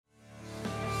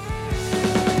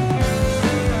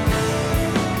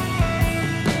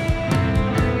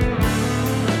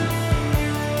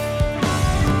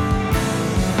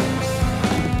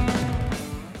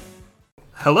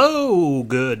Hello,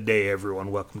 good day,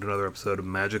 everyone. Welcome to another episode of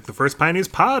Magic the First Pioneers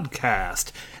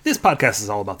podcast. This podcast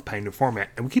is all about the Pioneer format,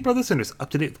 and we keep our listeners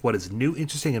up to date with what is new,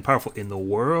 interesting, and powerful in the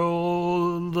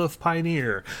world of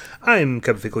Pioneer. I'm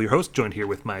Kevin Finkel, your host, joined here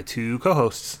with my two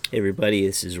co-hosts. Hey everybody,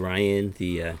 this is Ryan,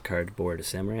 the cardboard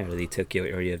samurai out of the Tokyo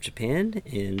area of Japan,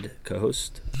 and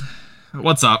co-host.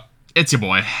 What's up? It's your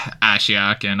boy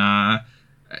Ashiok, and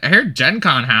I heard Gen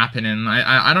Con happen, and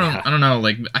I don't know.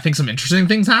 Like, I think some interesting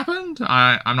things happened.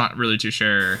 I'm not really too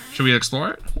sure. Should we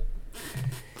explore it?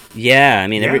 Yeah, I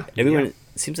mean, everyone. It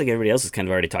seems like everybody else has kind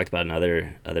of already talked about in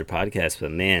other podcasts,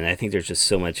 but man, I think there's just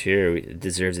so much here. It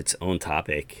deserves its own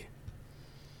topic.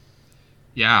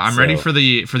 Yeah, I'm ready for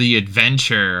the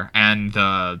adventure and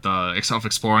the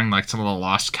self-exploring, like some of the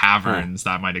lost caverns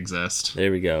that might exist.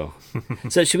 There we go.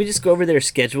 So should we just go over their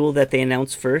schedule that they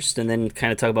announced first, and then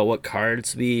kind of talk about what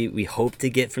cards we hope to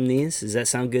get from these? Does that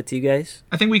sound good to you guys?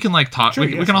 I think we can like talk. Sure,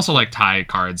 we can also like tie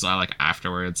cards like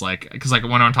afterwards, like because like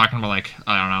when I'm talking about like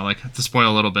I don't know, like to spoil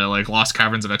a little bit, like Lost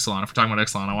Caverns of Ixalan. If we're talking about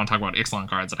Ixalan, I want to talk about Ixalan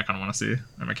cards that I kind of want to see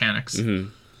their mechanics. Mm-hmm.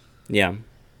 Yeah.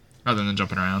 Rather than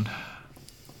jumping around.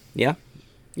 Yeah.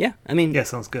 Yeah, I mean... Yeah,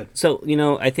 sounds good. So,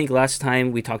 I think last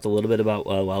time we talked a little bit about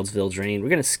Wildsville Drain. We're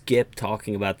going to skip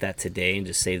talking about that today and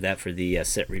just save that for the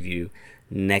set review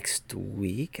next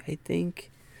week, I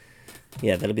think.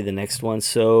 Yeah, that'll be the next one.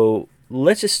 So,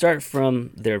 let's just start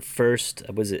from their first...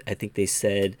 I think they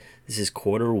said this is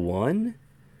Q1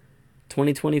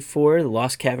 2024, the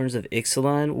Lost Caverns of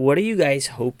Ixalan. What are you guys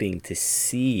hoping to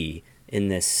see in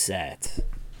this set?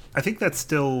 I think that's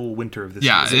still winter of this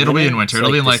year. Yeah, it'll be in winter. It'll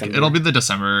be it'll be the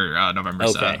December, November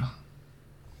set.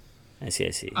 I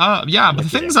see. Yeah, but the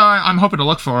things I'm hoping to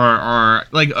look for are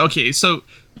like, okay, so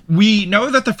we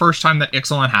know that the first time that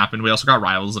Ixalan happened, we also got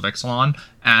Rivals of Ixalan,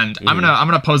 and I'm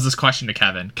gonna pose this question to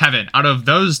Kevin. Kevin, out of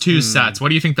those two sets, what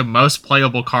do you think the most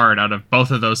playable card out of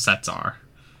both of those sets are?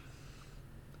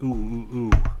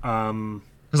 Because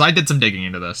I did some digging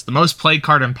into this. The most played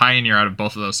card in Pioneer out of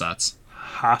both of those sets.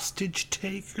 Hostage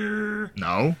Taker?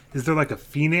 No. Is there like a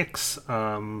Phoenix?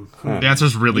 The answer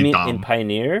is really dumb. In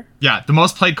Pioneer? Yeah, the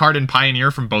most played card in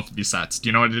Pioneer from both of these sets. Do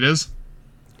you know what it is?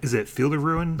 Is it Field of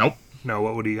Ruin? Nope. No,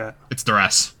 what would you got? It's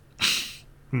Duress.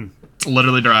 It's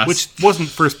literally Duress. Which wasn't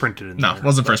first printed in there. No,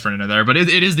 wasn't first printed in there, but it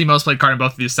is the most played card in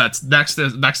both of these sets. Next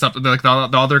up, like the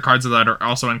other cards that are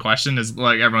also in question is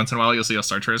like every once in a while you'll see a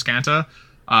Sartre's Canta.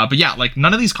 But yeah, like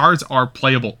none of these cards are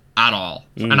playable at all.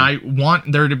 And I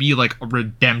want there to be like a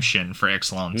redemption for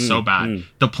Ixalan so bad.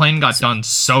 The plane got done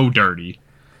so dirty.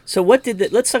 So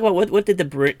let's talk about what did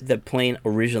the plane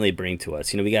originally bring to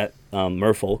us? We got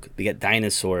merfolk, we got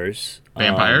dinosaurs,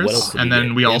 vampires, and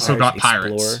then we also got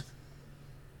pirates.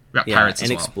 We got pirates as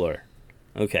well. Explorer.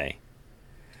 Okay.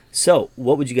 So,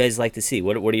 what would you guys like to see?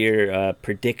 What are your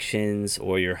predictions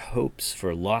or your hopes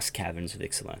for Lost Caverns of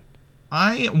Ixalan?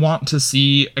 I want to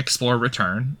see Explore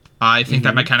return. I think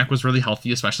that mechanic was really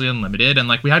healthy, especially in Limited. And,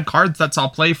 like, we had cards that saw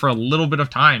play for a little bit of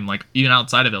time, like, even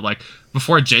outside of it. Like,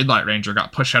 before Jade Light Ranger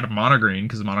got pushed out of Mono Green,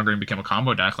 because Mono Green became a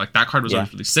combo deck, like, that card was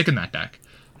always really sick in that deck.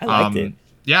 I liked it.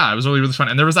 Yeah, it was really, really fun.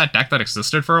 And there was that deck that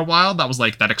existed for a while that was,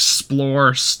 like, that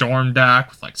Explore Storm deck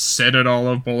with, like, Citadel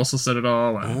of Bolas's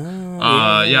Citadel. And,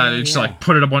 they just, like,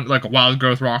 put it up on, like, a Wild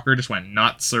Growth Rocker, just went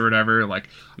nuts or whatever. Like,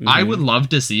 I would love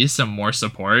to see some more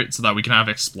support so that we can have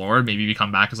Explore maybe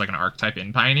come back as, like, an archetype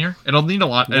in Pioneer. It'll need a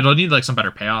lot. Yeah. It'll need, like, some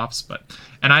better payoffs, but...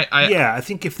 And I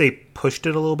think if they pushed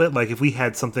it a little bit, like, if we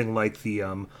had something like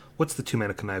the, what's the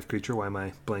 2-mana Connive creature? Why am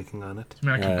I blanking on it?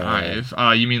 2-mana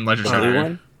Connive? You mean Ledger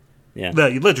Shredder? Yeah.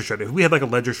 The Ledger Shredder. If we had like a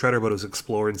Ledger Shredder, but it was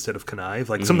Explore instead of Connive,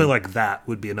 like something like that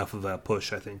would be enough of a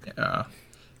push, I think. Yeah.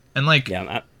 And like,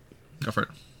 go for it.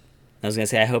 I was gonna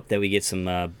say I hope that we get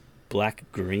some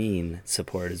black-green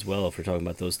support as well if we're talking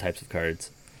about those types of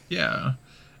cards. Yeah.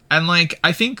 And, like,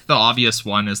 I think the obvious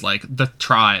one is, like, the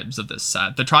tribes of this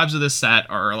set. The tribes of this set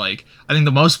are, like, I think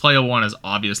the most playable one is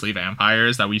obviously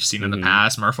vampires that we've seen in the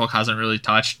past. Merfolk hasn't really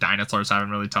touched. Dinosaurs haven't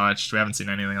really touched. We haven't seen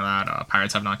anything of that.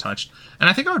 Pirates have not touched. And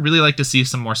I think I would really like to see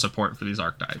some more support for these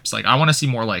archetypes. Like, I want to see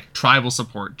more, like, tribal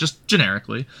support, just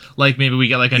generically. Like, maybe we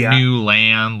get, like, a new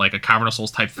land, like a Cavern of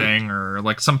Souls type thing, or,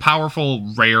 like, some powerful,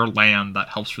 rare land that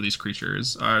helps for these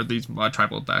creatures, these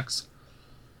tribal decks.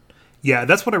 Yeah,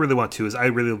 that's what I really want to, is I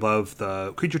really love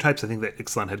the creature types. I think that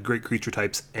Ixalan had great creature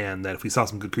types, and that if we saw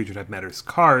some good creature type matters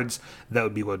cards, that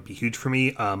would be what would be huge for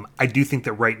me. I do think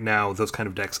that right now, those kind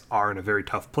of decks are in a very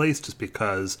tough place, just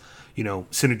because,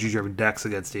 synergy-driven decks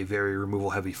against a very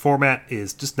removal-heavy format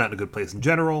is just not in a good place in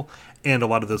general, and a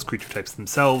lot of those creature types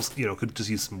themselves, could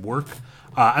just use some work.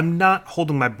 I'm not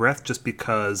holding my breath just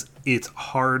because it's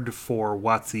hard for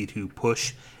WotC to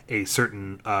push a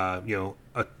certain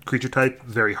a creature type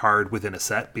very hard within a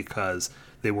set because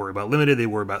they worry about limited, they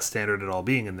worry about standard, it all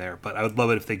being in there. But I would love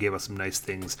it if they gave us some nice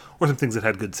things or some things that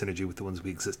had good synergy with the ones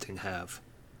we existing have.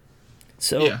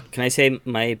 So can I say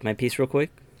my piece real quick?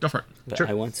 Go for it.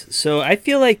 Sure. So I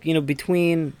feel like,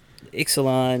 between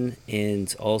Ixalan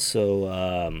and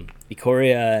also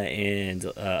Ikoria and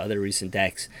other recent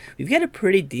decks, we've got a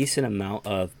pretty decent amount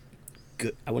of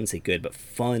good, I wouldn't say good, but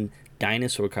fun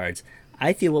dinosaur cards.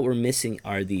 I feel what we're missing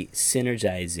are the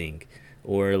synergizing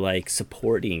or like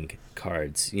supporting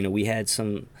cards. We had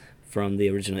some from the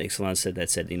original Ixalan set that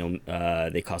said,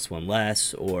 they cost one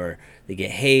less, or they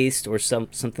get haste, or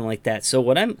something like that. So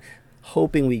what I'm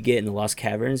hoping we get in the Lost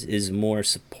Caverns is more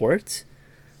support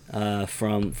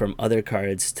from other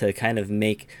cards to kind of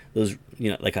make those,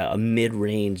 like a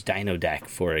mid-range dino deck,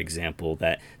 for example,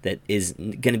 that is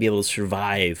going to be able to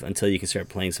survive until you can start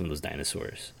playing some of those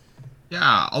dinosaurs.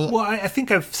 Yeah. Well, I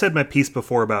think I've said my piece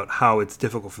before about how it's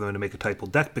difficult for them to make a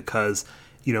typal deck because,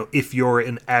 if you're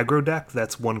an aggro deck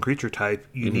that's one creature type,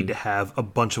 you need to have a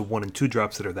bunch of 1 and 2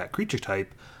 drops that are that creature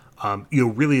type.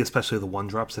 Really, especially the 1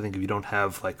 drops, I think if you don't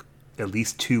have like at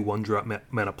least 2 1-drop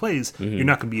mana plays, you're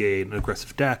not going to be an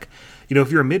aggressive deck.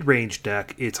 If you're a mid-range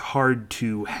deck, it's hard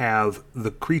to have the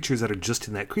creatures that are just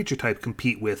in that creature type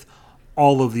compete with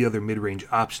all of the other mid-range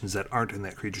options that aren't in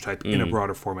that creature type in a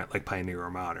broader format like Pioneer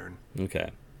or Modern. Okay.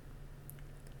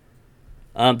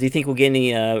 Do you think we'll get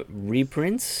any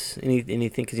reprints?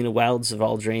 Anything? Because Wilds of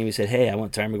All Dream, you said, "Hey, I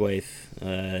want Tarmogoyf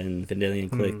and Vendilion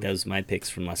Click." That was my picks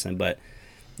from last time. But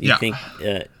you think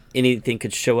anything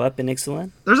could show up in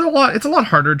Ixalan? There's a lot. It's a lot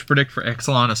harder to predict for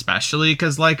Ixalan, especially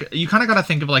because you kind of got to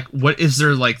think of what is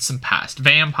there some past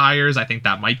vampires. I think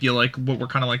that might be what we're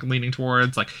kind of leaning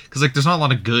towards, because there's not a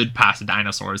lot of good past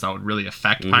dinosaurs that would really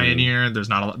affect Pioneer. There's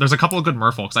a couple of good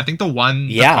merfolks. I think the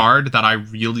card that I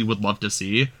really would love to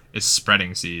see is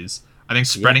Spreading Seas. I think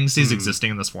Spreading Seas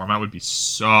existing in this format would be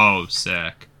so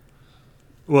sick.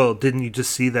 Well, didn't you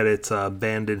just see that it's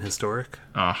banned in Historic?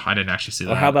 Oh, I didn't actually see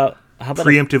that. Or how about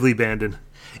preemptively banned in?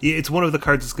 It's one of the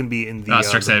cards that's going to be in the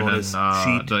Strixhaven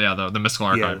sheet. The Mystical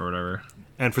Archive or whatever.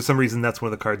 And for some reason, that's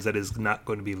one of the cards that is not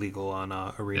going to be legal on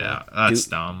Arena. Yeah, that's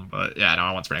dumb. But yeah, no,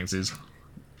 I want Spreading Seas.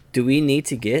 Do we need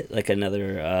to get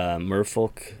another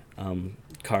Merfolk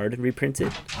card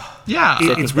reprinted? Yeah,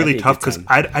 it's really tough because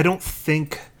I don't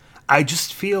think, I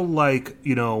just feel like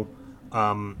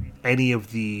any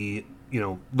of the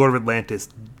Lord of Atlantis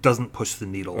doesn't push the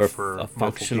needle or for a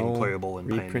functional being playable in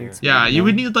Pioneer. Yeah, you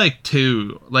would need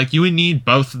 2. You would need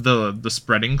both the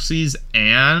Spreading Seas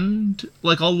and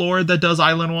a Lord that does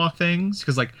Island Walk things,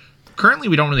 because currently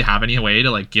we don't really have any way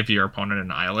to give your opponent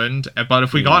an island. But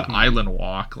if we got Island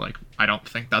Walk, I don't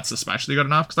think that's especially good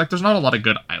enough, because there's not a lot of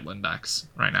good island decks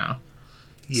right now.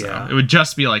 Yeah, so it would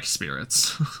just be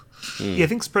spirits. Yeah, I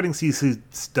think Spreading Seas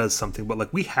does something,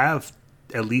 but we have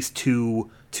at least 2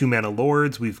 2-mana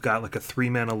lords. We've got a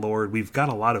 3-mana lord. We've got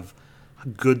a lot of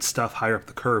good stuff higher up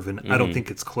the curve, and I don't think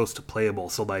it's close to playable.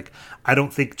 So I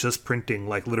don't think just printing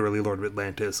literally Lord of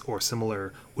Atlantis or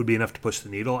similar would be enough to push the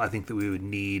needle. I think that we would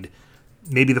need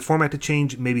maybe the format to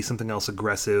change, maybe something else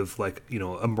aggressive, a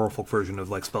Merfolk version of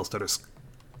Spellstutter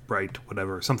Sprite,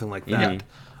 whatever, something like that.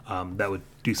 That would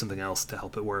do something else to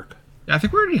help it work. Yeah, I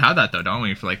think we already have that though, don't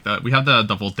we? For we have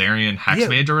the Voldarian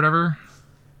Hexmage or whatever.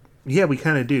 Yeah, we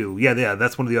kind of do. Yeah,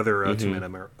 that's one of the other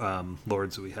 2-mana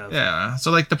lords that we have. Yeah, so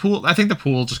the pool, I think the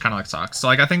pool just kind of sucks. So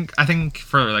I think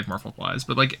for Merfolk wise,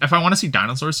 but if I want to see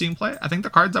dinosaurs seeing play, I think the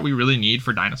cards that we really need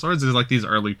for dinosaurs is these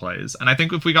early plays. And I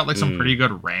think if we got some pretty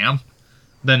good ramp,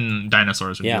 then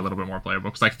dinosaurs would be a little bit more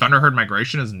playable. Because Thunderherd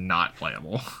Migration is not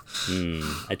playable.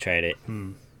 I tried it.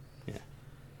 Yeah,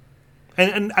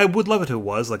 and I would love it if it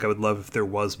was. I would love if there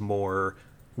was more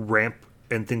ramp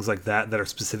and things like that are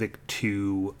specific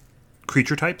to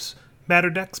creature types matter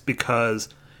decks, because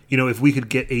if we could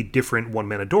get a different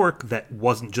 1-mana dork that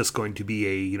wasn't just going to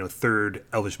be a third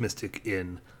Elvish Mystic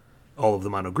in all of the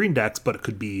mono green decks, but it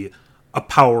could be a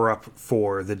power up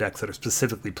for the decks that are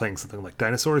specifically playing something like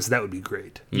dinosaurs, that would be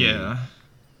great. Yeah,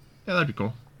 that'd be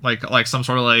cool. Some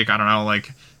sort of I don't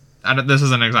know, this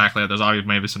isn't exactly it. There's obviously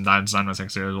maybe some Dynamo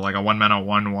 6 here, a 1-mana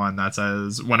 1/1 that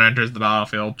says when it enters the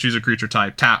battlefield, choose a creature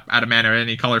type, tap, add a mana of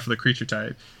any color for the creature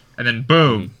type, and then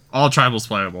boom, all tribals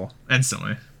playable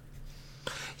instantly.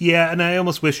 Yeah, and I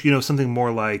almost wish something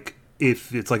more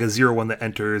if it's a 0/1 that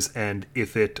enters, and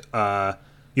if it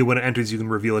when it enters, you can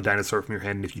reveal a dinosaur from your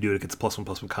hand, and if you do it, it gets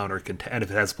 +1/+1 counter. And if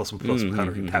it has +1/+1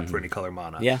 counter, you can tap for any color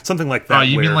mana. Yeah, something like that. Oh,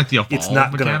 you mean the evolve it's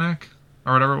not mechanic?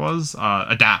 Or whatever it was,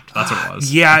 adapt. That's what it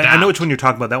was. Yeah, adapt. I know which one you're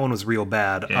talking about. That one was real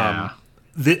bad. Yeah.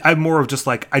 I'm more of just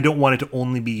like, I don't want it to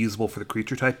only be usable for the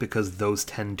creature type because those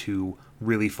tend to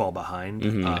really fall behind.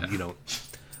 You know,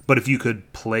 but if you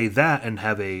could play that and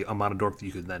have a Monodork that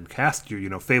you could then cast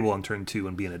your Fable on turn 2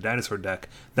 and be in a dinosaur deck,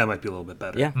 that might be a little bit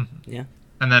better. Yeah, yeah.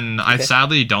 And then I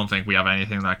sadly don't think we have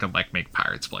anything that could like make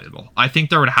pirates playable. I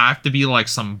think there would have to be like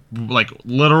some like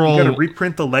literal. You gotta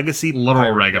reprint the legacy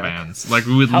literal pirate Regavans. Like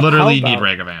we would literally need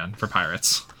Regavan for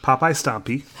pirates. Popeye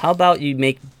Stompy. How about you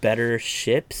make better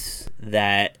ships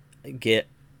that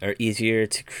are easier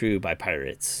to crew by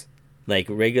pirates? Like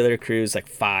regular crews, like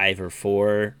 5 or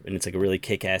 4, and it's like a really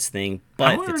kick-ass thing.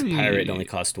 But if it's a pirate, it only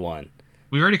costs 1.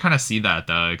 We already kind of see that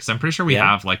though, because I'm pretty sure we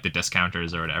have like the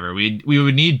discounters or whatever. We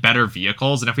would need better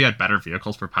vehicles, and if we had better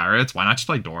vehicles for pirates, why not just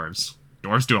play dwarves?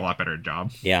 Dwarves do a lot better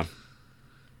job. Yeah.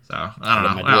 So I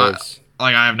don't know.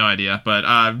 Like I have no idea, but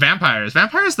vampires.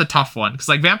 Vampires the tough one because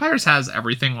like vampires has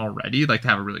everything already. Like they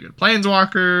have a really good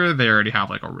planeswalker. They already have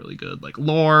like a really good like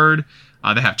lord.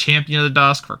 They have Champion of the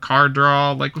Dusk for card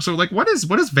draw. Like so, like what does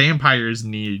vampires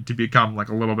need to become like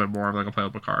a little bit more of like a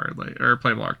playable card, like or a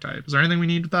playable archetype? Is there anything we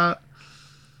need with that?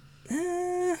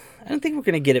 I don't think we're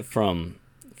gonna get it from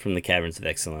the Caverns of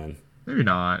Ixalan. Maybe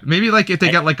not. Maybe like if they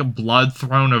get like a Blood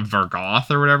Throne of Vergoth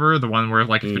or whatever, the one where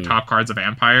like if your top card's a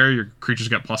vampire, your creatures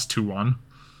get +2/+1.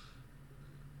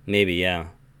 Maybe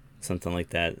something like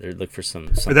that. Or look for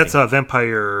something. But that's a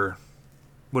vampire.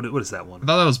 What is that one? I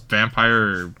thought that was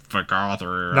Vampire Vergoth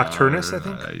or Nocturnus. I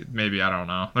think maybe I don't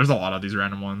know. There's a lot of these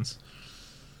random ones.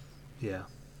 Yeah.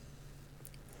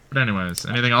 But anyways,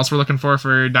 anything else we're looking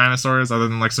for dinosaurs other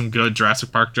than like some good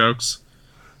Jurassic Park jokes?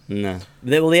 No.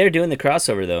 They are doing the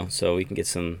crossover though, so we can get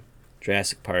some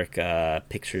Jurassic Park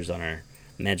pictures on our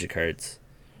Magic cards.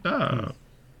 Oh.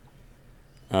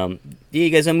 You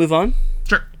guys want to move on?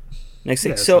 Sure. Next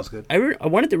thing. So I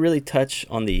wanted to really touch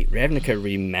on the Ravnica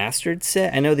remastered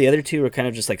set. I know the other two are kind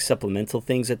of just like supplemental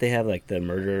things that they have, like the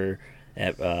Murder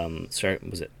at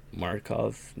was it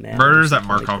Markov Manor? Murders at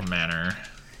Markov Manor.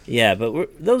 Yeah,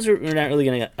 but those are not really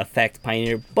going to affect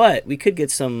Pioneer, but we could get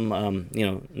some,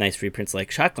 nice reprints like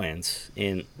Shocklands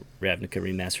in Ravnica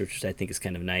Remastered, which I think is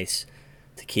kind of nice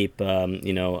to keep,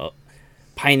 Pioneer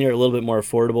a little bit more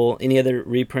affordable. Any other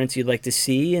reprints you'd like to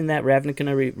see in that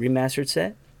Ravnica Remastered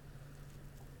set?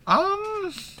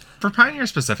 For Pioneer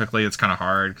specifically, it's kind of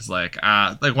hard because like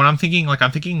when I'm thinking to OG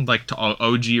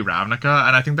Ravnica,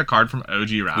 and I think the card from OG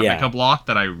Ravnica block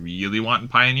that I really want in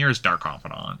Pioneer is Dark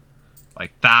Confidant.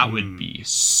 Like, that would be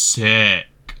sick.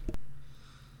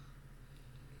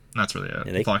 That's really it.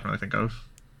 That's all I can really think of.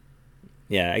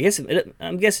 Yeah,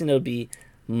 I'm guessing it'll be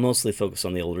mostly focused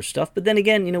on the older stuff. But then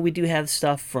again, we do have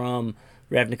stuff from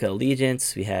Ravnica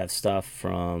Allegiance. We have stuff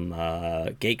from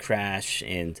Gatecrash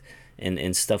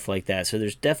and stuff like that. So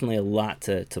there's definitely a lot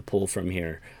to pull from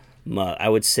here. I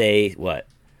would say,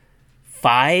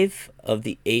 5 of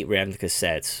the 8 Ravnica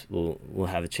sets will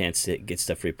have a chance to get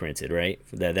stuff reprinted, right?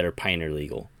 That are Pioneer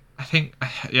legal. I think,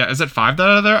 is it 5 that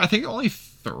are there? I think only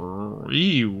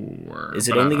 3 were. Is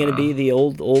it only going to be the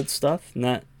old stuff?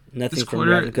 Nothing from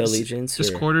Ravnica Allegiance?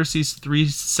 This quarter sees 3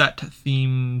 set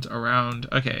themed around.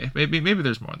 Okay, maybe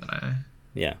there's more than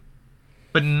Yeah.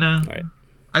 But no. All right.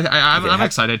 I'm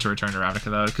excited to return to Ravnica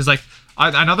though, because like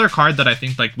another card that I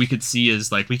think like we could see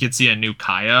is like we could see a new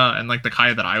Kaya, and like the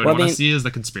Kaya that I would want to see is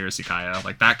the Conspiracy Kaya.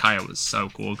 Like that Kaya was so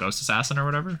cool, Ghost Assassin or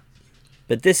whatever.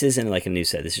 But this isn't like a new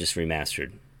set. This is just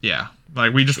remastered. Yeah,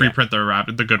 like we just reprint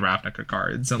the good Ravnica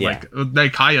cards, and like the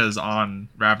Kaya's on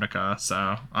Ravnica,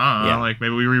 so I don't know. Like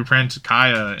maybe we reprint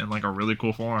Kaya in like a really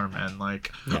cool form, and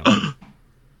like.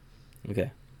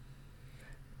 Okay.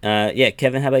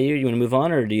 Kevin, how about you? You want to move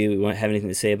on, or do you have anything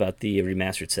to say about the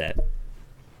remastered set?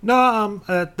 No,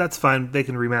 that's fine. They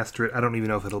can remaster it. I don't even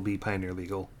know if it'll be Pioneer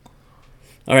legal.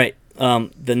 All right.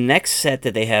 The next set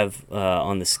that they have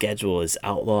on the schedule is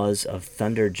Outlaws of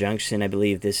Thunder Junction. I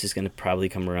believe this is going to probably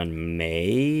come around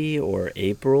May or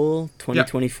April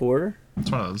 2024.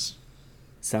 It's one of those.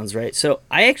 Sounds right. So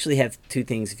I actually have 2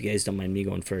 things, if you guys don't mind me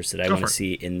going first, that I want to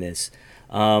see in this.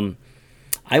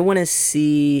 I want to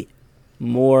see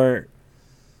more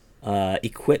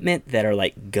equipment that are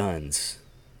like guns.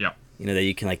 Yeah. That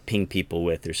you can like ping people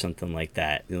with or something like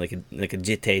that. Like a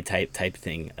Jitte type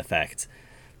thing effect.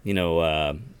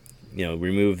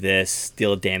 Remove this,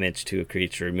 deal damage to a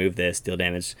creature. Remove this, deal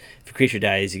damage. If a creature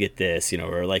dies, you get this.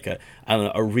 Or like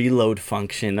a reload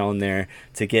function on there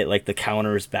to get like the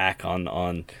counters back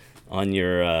on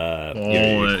your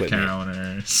equipment.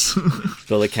 Counters.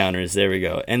 Bullet counters. There we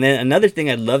go. And then another thing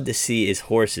I'd love to see is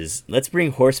horses. Let's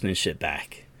bring horsemanship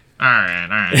back. All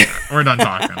right. We're done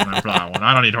talking for that one.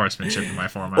 I don't need horsemanship in my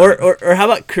format. Or how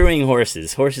about crewing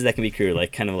horses? Horses that can be crewed,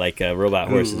 like kind of like robot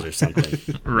horses or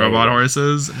something. Robot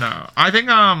horses? No. I think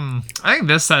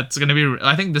this set's gonna be.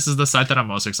 I think this is the set that I'm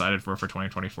most excited for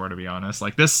 2024. To be honest,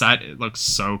 like this set, it looks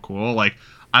so cool. Like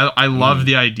I love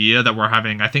the idea that we're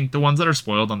having. I think the ones that are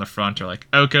spoiled on the front are like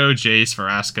Oko, Jace,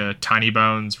 Vraska, Tiny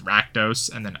Bones,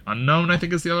 Rakdos, and then Unknown. I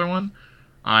think is the other one.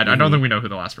 I don't think we know who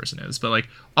the last person is, but like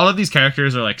all of these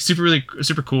characters are like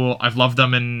super cool. I've loved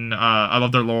them and I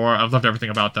love their lore. I've loved everything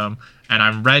about them, and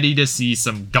I'm ready to see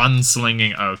some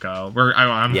gunslinging Oko.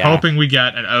 I'm hoping we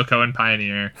get an Oko and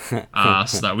Pioneer,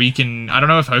 so that we can. I don't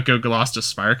know if Oko lost a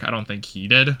spark. I don't think he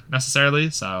did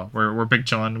necessarily. So we're big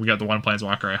chillin'. We got the one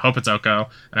planeswalker. I hope it's Oko,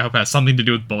 and I hope it has something to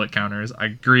do with bullet counters. I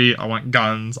agree. I want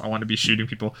guns. I want to be shooting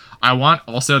people. I want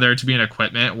also there to be an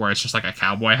equipment where it's just like a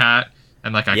cowboy hat.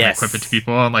 And like I can equip it to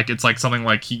people, and like it's like something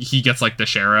like he gets like the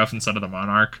sheriff instead of the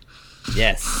monarch.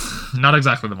 Yes. Not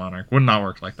exactly the monarch. Would not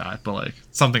work like that, but like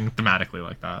something thematically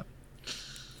like that.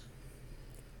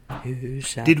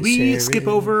 Did we skip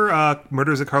over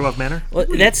Murders at Karlov Manor? Well,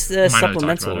 that's the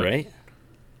supplemental, right?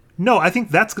 No, I think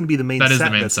that's going to be the main set. That is the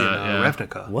main that's set, in yeah.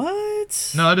 Ravnica.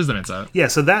 What? No, that is the main set. Yeah,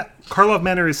 so that Karlov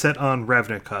Manor is set on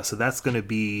Ravnica, so that's going to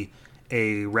be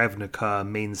a Ravnica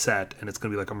main set, and it's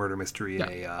going to be like a murder mystery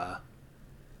and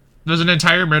There's an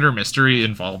entire murder mystery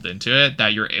involved into it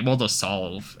that you're able to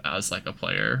solve as like a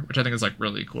player, which I think is like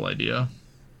really cool idea.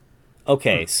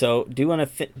 Okay, so do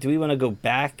we want to go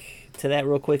back to that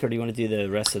real quick, or do you want to do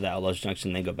the rest of the Outlaws Junction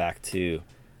and then go back to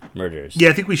Murders? Yeah,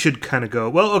 I think we should kind of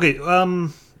go. Well, okay.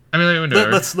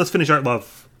 Let's finish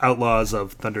Outlaws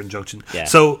of Thunder and Junction. Yeah.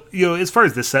 So as far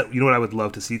as this set, what I would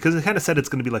love to see, because it kind of said it's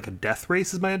going to be like a death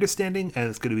race, is my understanding, and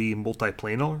it's going to be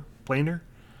multi-planar.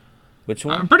 Which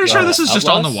one? I'm pretty sure this is just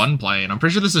on Outlaws? the one plane. I'm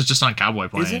pretty sure this is just on Cowboy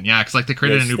plane. Yeah, because like they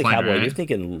created a new plane. Cowboy. Right? You're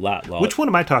thinking lot. Which one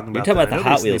am I talking about? You're talking about the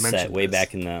Hot Wheels set way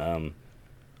back in the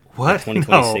what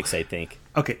 2026, no. I think.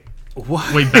 Okay,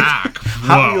 what? Way back.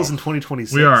 Hot Wheels in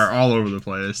 2026. We are all over the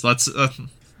place. Let's. All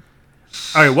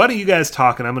right, why don't you guys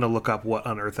talk, and I'm going to look up what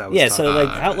on earth I was talking so like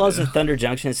about. Outlaws of Thunder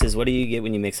Junction says, what do you get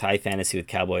when you mix high fantasy with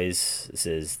cowboys? This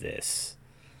is this.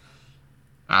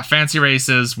 Fancy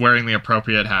races, wearing the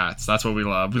appropriate hats. That's what we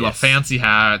love. We love fancy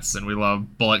hats, and we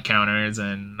love bullet counters,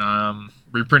 and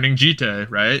reprinting GT,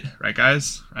 right? Right,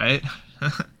 guys? Right?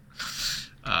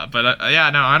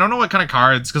 I don't know what kind of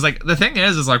cards, because like the thing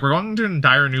is like we're going to an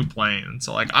entire new plane,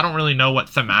 so like I don't really know what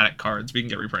thematic cards we can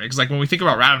get reprinted, because like when we think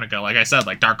about Ravnica, like I said,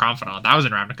 like Dark Confidant, that was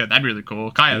in Ravnica, that'd be really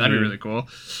cool. Kaya, that'd be really cool.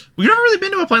 We've never really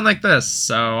been to a plane like this,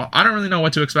 so I don't really know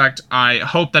what to expect. I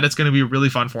hope that it's going to be a really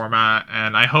fun format,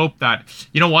 and I hope that,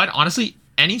 you know what, honestly,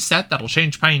 any set that'll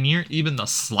change Pioneer even the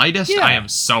slightest, I am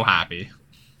so happy.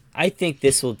 I think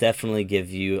this will definitely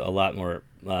give you a lot more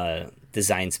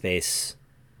design space.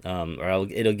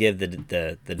 It'll give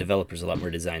the developers a lot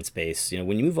more design space.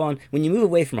 When you move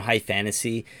away from high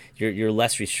fantasy, you're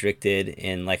less restricted,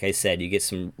 and like I said, you get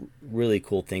some really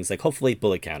cool things, like hopefully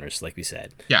bullet counters, like we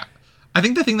said. Yeah, I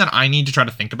think the thing that I need to try to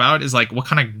think about is like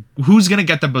who's gonna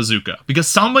get the bazooka, because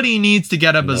somebody needs to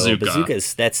get a bazooka. No,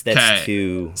 bazookas, that's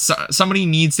too. Somebody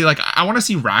needs to, like, I want to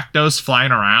see Rakdos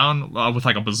flying around with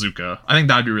like a bazooka. I think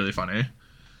that'd be really funny.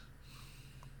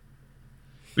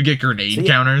 We get grenade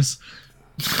counters.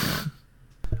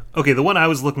 Okay, the one I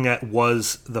was looking at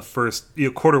was the first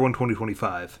quarter 1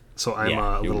 2025, so I'm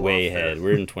a you're little way off ahead. there.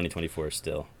 We're in 2024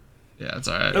 still. Yeah, it's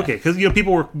alright. Okay, because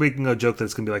people were making a joke that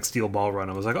it's gonna be like Steel Ball Run.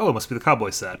 I was like, oh, it must be the Cowboy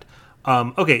set.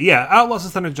 Outlaws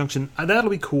of Thunder Junction,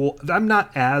 that'll be cool. I'm not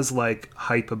as like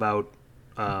hype about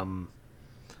cowboy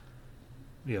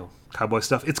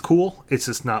stuff. It's cool. It's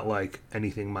just not like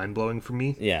anything mind blowing for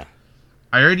me. Yeah.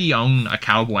 I already own a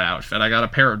cowboy outfit. I got a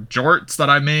pair of jorts that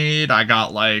I made. I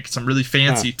got like some really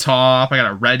fancy top. I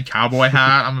got a red cowboy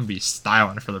hat. I'm gonna be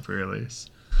styling for the pre-release.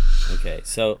 Okay,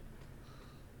 so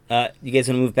you guys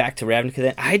want to move back to Ravnica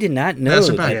then? I did not know.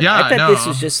 I thought this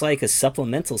was just like a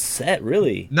supplemental set,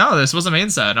 really. No, this was a main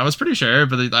set. I was pretty sure,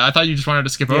 but I thought you just wanted to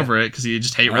skip over it because you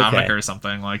just hate Ravnica or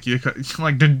something. Like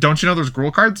don't you know there's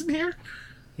Gruul cards in here?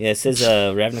 Yeah, it says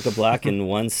Ravnica block in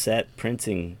one set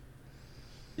printing.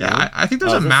 Yeah, I think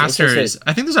there's a Masters.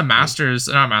 I think there's a Masters,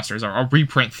 not Masters, a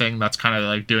reprint thing that's kind of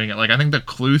like doing it. Like I think the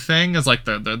Clue thing is like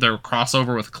the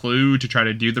crossover with Clue to try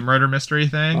to do the murder mystery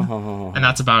thing, and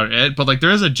that's about it. But like there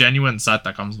is a genuine set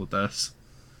that comes with this,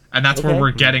 and that's where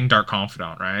we're getting Dark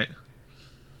Confidant, right?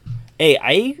 Hey,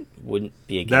 I wouldn't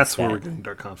be against That's that. where we're getting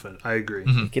Dark Confidant. I agree.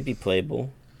 It could be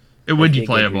playable. It would be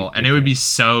playable, and it would be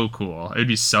so cool. It would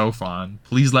be so fun.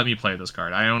 Please let me play this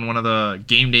card. I own one of the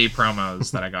game day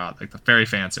promos that I got, like the very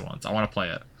fancy ones. I want to play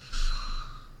it.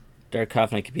 Dark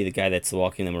Hoffman could be the guy that's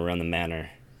walking them around the manor.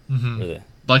 Mm-hmm. Or the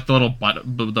Like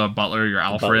the the butler, your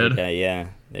Alfred. butler guy, yeah.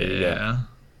 There you go.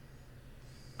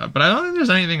 But I don't think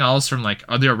there's anything else from like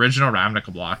the original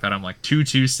Ravnica block that I'm like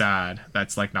too sad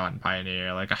that's like not in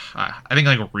Pioneer. Like I think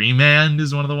like Remand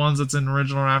is one of the ones that's in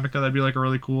original Ravnica that'd be like a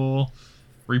really cool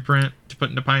reprint to put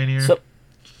into Pioneer. So,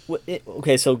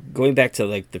 okay, so going back to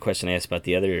like the question I asked about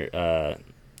the other,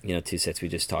 two sets we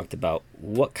just talked about,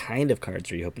 what kind of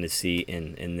cards are you hoping to see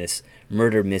in this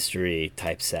murder mystery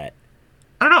type set?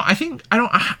 I don't know.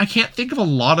 I can't think of a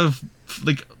lot of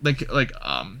like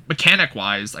mechanic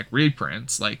wise like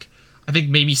reprints. Like I think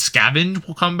maybe Scavenge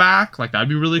will come back. Like that'd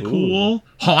be really cool.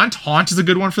 Haunt is a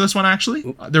good one for this one actually.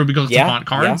 There would be to haunt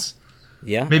cards.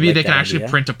 Yeah. Maybe like they can actually idea.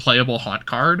 print a playable haunt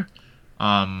card.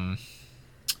 I'm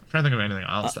trying to think of anything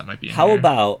else that might be in How here.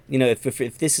 about,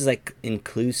 if this is like in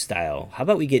Clue style, how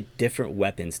about we get different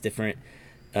weapons, different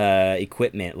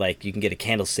equipment? Like you can get a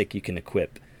candlestick you can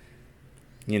equip.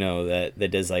 That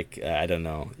does like I don't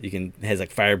know. Has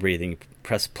like fire breathing.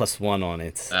 Press +1 on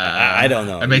it. I don't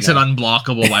know. It makes it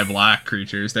unblockable by black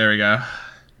creatures. There we go.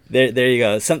 There you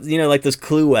go. Some like those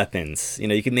Clue weapons.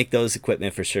 You can make those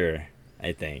equipment for sure.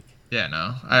 I think. Yeah,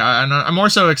 no. I'm more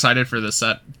so excited for this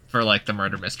set for like the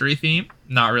murder mystery theme,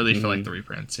 not really for like the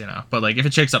reprints, But like if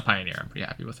it shakes up Pioneer, I'm pretty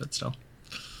happy with it still.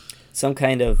 Some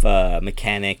kind of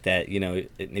mechanic that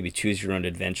maybe choose your own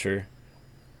adventure.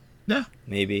 Yeah.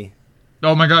 Maybe.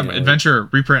 Oh my god, adventure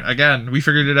reprint again. We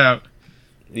figured it out.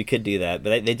 We could do that,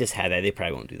 but they just had that. They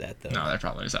probably won't do that though. No, they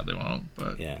probably sadly won't.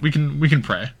 But yeah, we can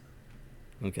pray.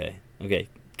 Okay.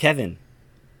 Kevin,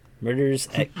 Murders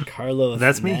at Karlov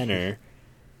That's Manor.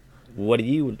 Me. What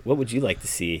would you like to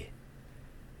see?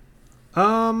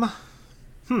 Tough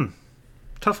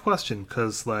question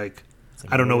because like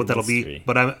I don't know what that'll be,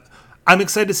 but I'm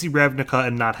excited to see Ravnica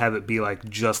and not have it be like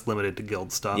just limited to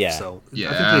guild stuff. Yeah. So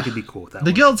yeah. I think they could be cool with that.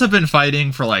 The guilds have been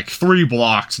fighting for like 3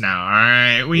 blocks now. All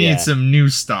right, we need some new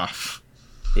stuff.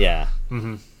 Yeah.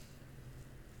 Mm-hmm.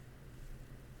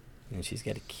 And she's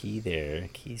got a key there.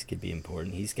 Keys could be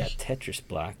important. He's got Tetris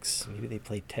blocks. Maybe they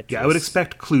play Tetris. Yeah, I would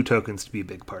expect clue tokens to be a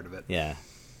big part of it. Yeah.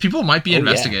 People might be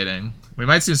investigating. Yeah. We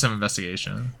might see some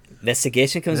investigation.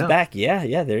 Investigation comes back.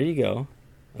 Yeah, there you go.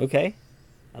 Okay.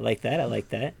 I like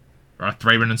that. Or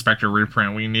Thraben Inspector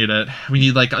reprint. We need it. We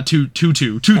need like a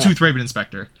 2/2 Thraben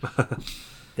Inspector.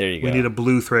 There you go. We need a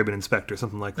blue Thraben Inspector,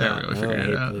 something like there that. We go. We figured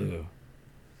it out. Blue.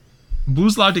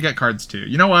 Blue's allowed to get cards too.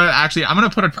 You know what? Actually, I'm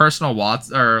gonna put a personal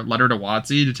letter to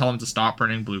WotC to tell him to stop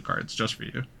printing blue cards just for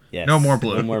you. Yes. No more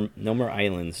blue. No more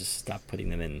islands. Just stop putting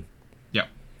them in. Yep.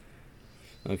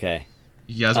 Okay.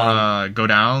 You guys wanna go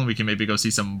down? We can maybe go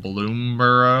see some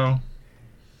Bloomborough.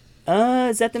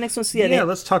 Is that the next one? Yeah,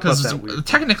 let's talk about that.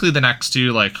 Technically, the next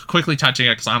two, like quickly touching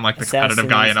it, because I'm like the competitive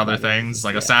guy and other things,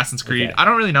 like Assassin's Creed. Okay. I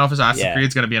don't really know if Assassin's Creed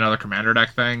is going to be another commander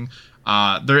deck thing.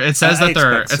 It says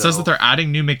that they're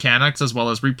adding new mechanics as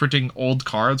well as reprinting old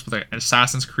cards with an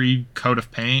Assassin's Creed coat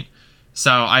of paint. So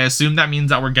I assume that means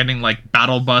that we're getting like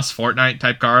Battle Bus Fortnite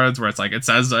type cards where it's like it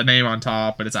says a name on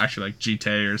top, but it's actually like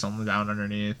GTA or something down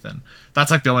underneath, and that's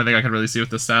like the only thing I can really see with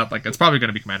this set. Like it's probably going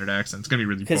to be commander decks, and it's going to be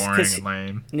really boring and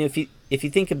lame. If you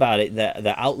think about it,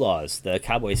 the Outlaws, the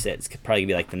Cowboy sets could probably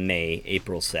be like the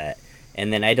April set.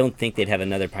 And then I don't think they'd have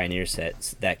another Pioneer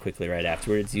set that quickly right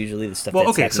afterwards. Usually the stuff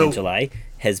that's happened in July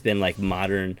has been like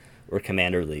Modern or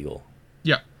Commander legal.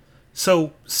 Yeah.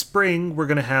 So spring, we're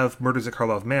gonna have Murders at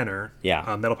Karlov Manor.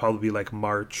 Yeah. That'll probably be like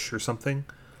March or something.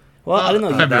 Well, I don't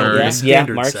know. February.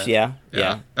 March. Set. Yeah.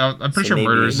 I'm pretty sure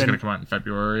Murders is going to come out in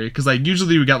February because like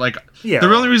usually we get like the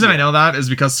only reason I know that is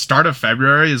because start of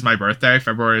February is my birthday,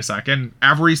 February 2nd.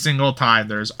 Every single time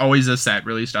there's always a set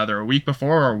released either a week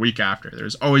before or a week after.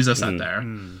 There's always a set there.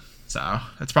 So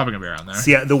it's probably going to be around there.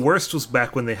 So yeah, the worst was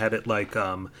back when they had it like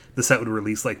the set would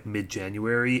release like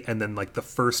mid-January, and then like the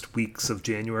first weeks of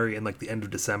January and like the end of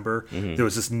December, there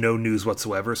was just no news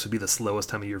whatsoever, so it'd be the slowest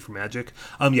time of year for Magic.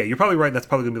 Yeah, you're probably right. That's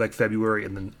probably going to be like February,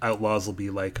 and then Outlaws will be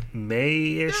like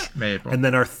May-ish. May, April. And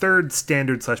then our third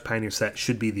standard / Pioneer set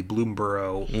should be the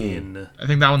Bloomborough in... I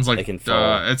think that one's like in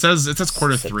fall. it says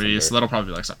quarter September. 3, so that'll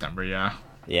probably be like September, yeah.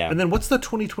 Yeah. And then what's the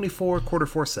 2024 quarter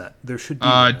 4 set? There should be...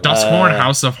 Dusthorn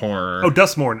House of Horror. Oh,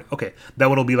 Dustmorn. Okay. That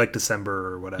one will be like December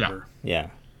or whatever. Yeah.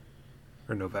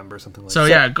 Or November, something like So that.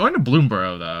 yeah, going to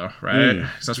Bloomborough though, right?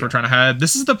 Because that's where we're trying to head.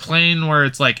 This is the plane where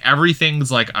it's like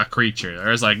everything's like a creature.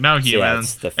 There's like no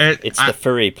humans. It's the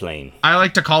furry plane. I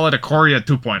like to call it a Coria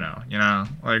 2.0. You know,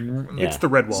 like It's the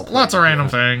Redwall plane. lots of random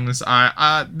things.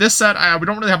 This set we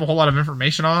don't really have a whole lot of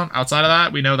information on. Outside of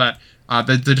that, we know that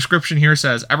the description here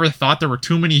says, "Ever thought there were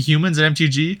too many humans at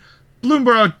MTG?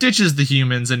 Bloomborough ditches the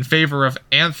humans in favor of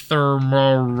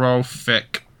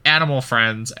anthropomorphic animal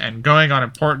friends and going on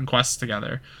important quests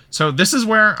together. So this is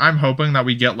where I'm hoping that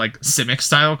we get like Simic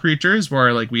style creatures,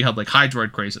 where like we had like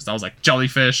Hydroid Krasis. That was like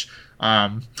jellyfish,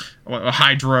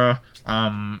 Hydra,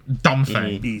 dumb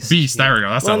thing, beast. There we go.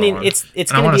 That's well, I the mean, one. it's And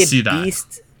going to be a that.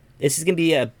 beast. This is going to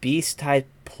be a beast type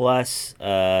plus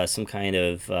some kind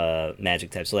of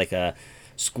magic type. So like a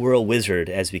squirrel wizard,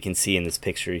 as we can see in this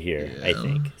picture here, I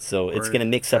think. So it's going to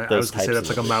mix up I those was gonna types. say that's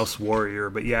like a mouse warrior,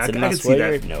 but yeah, Is it a I can mouse see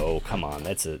warrior? that. No, come on,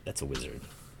 that's a wizard.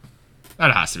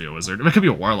 That has to be a wizard. It could be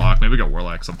a warlock. Maybe we get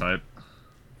warlock some type.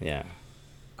 Yeah.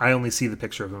 I only see the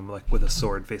picture of him like with a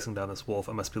sword facing down this wolf.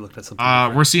 I must be looking at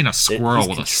something. We're seeing a squirrel He's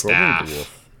with a controlling staff. the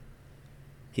wolf.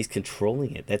 He's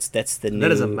controlling it. That's the new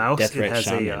that is a mouse. Death It Rat has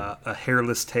Shaman. a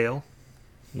hairless tail.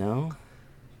 No,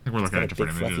 I think we're looking got at a big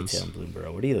different fluffy images. tail in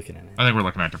Bloomburrow. What are you looking at? I think we're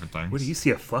looking at different things. Where do you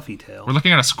see a fluffy tail? We're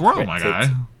looking at a squirrel, Right, my so guy.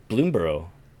 it's Bloomburrow.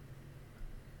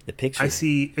 The picture. I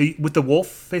see with the wolf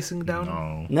facing down.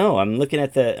 No. No, I'm looking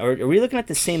at the. Are we looking at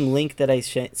the same link that I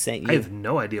sent you? I have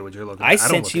no idea what you're looking at. I don't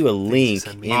sent look you at a the things link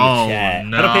send in me. the Oh, chat.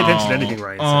 no. I don't pay attention to anything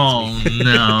Ryan sends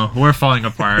me. Oh, no. We're falling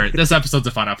apart. This episode's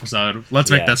a fun episode.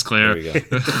 Let's make Yeah, this clear. There we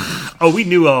go. Oh, we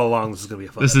knew all along this was gonna be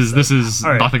a fun. This episode. is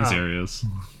All right, nothing serious.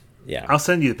 Yeah. I'll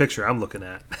send you the picture I'm looking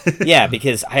at. Yeah,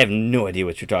 because I have no idea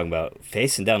what you're talking about.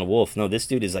 Facing down a wolf. No, this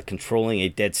dude is like controlling a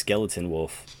dead skeleton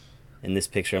wolf. In this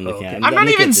picture I'm looking Okay. at. I'm not looking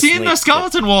at even this seeing link, the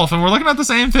skeleton wolf, and we're looking at the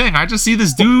same thing. I just see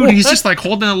this dude. He's just like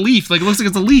holding a leaf. Like it looks like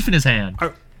it's a leaf in his hand.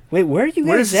 Wait, where are you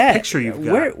Where's guys this at? picture you've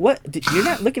got? Where? What? You're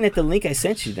not looking at the link I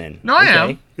sent you then. No, I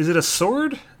am. Is it a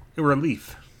sword or a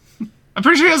leaf? I'm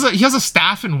pretty sure he has a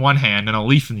staff in one hand and a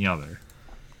leaf in the other.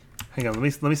 Hang on,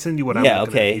 let me send you what I'm Yeah,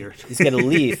 looking at okay. here. He's got a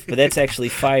leaf, but that's actually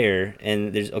fire.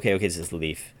 And there's this is a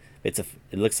leaf. It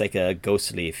looks like a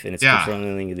ghost leaf, and it's Yeah.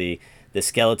 controlling the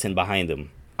skeleton behind him.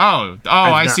 Oh, I've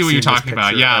I not see what seen you're this talking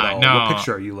about. picture at Yeah, all. no. What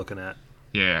picture are you looking at?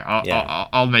 Yeah, Yeah.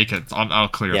 I'll make it. I'll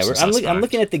clear. Yeah, some I'm suspect.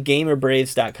 looking at the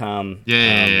GamerBraves.com.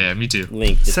 Yeah, me too.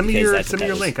 Link. just Send me because your that's what that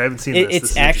is. link. I haven't seen this. This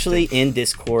It's is actually interesting. in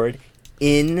Discord.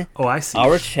 In Oh, I see.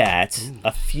 our chat,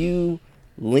 a few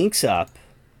links up,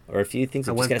 or a few things.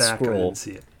 I I've just went got to back and I scroll. didn't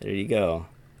see it. There you go.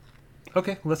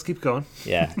 Okay, let's keep going.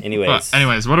 Yeah. But Anyways.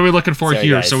 anyways, what are we looking for Sorry,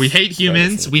 here? guys. So we hate Sorry,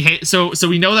 humans. listen. We hate so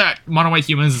we know that Mono White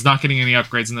Humans is not getting any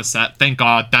upgrades in the set. Thank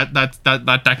God.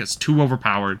 That deck is too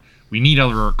overpowered. We need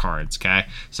other cards, okay?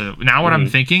 So now what I'm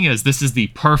thinking is this is the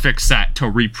perfect set to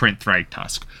reprint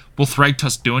Thragtusk. Will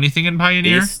Thragtusk do anything in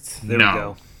Pioneer? Beast. There No. we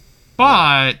go.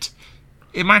 But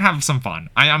it might have some fun.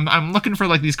 I'm looking for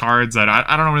like these cards that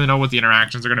I don't really know what the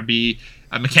interactions are going to be.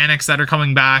 Mechanics that are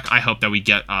coming back. I hope that we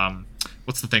get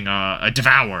what's the thing? A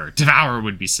Devour. Devour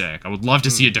would be sick. I would love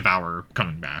to see a Devour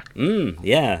coming back.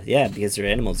 Yeah, because they're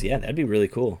animals. Yeah, that'd be really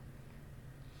cool.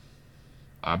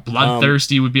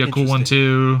 Bloodthirsty would be a cool one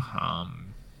interesting. too.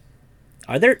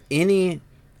 Are there any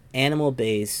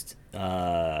animal-based,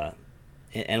 how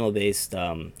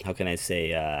can I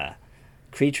say,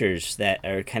 creatures that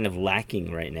are kind of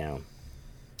lacking right now?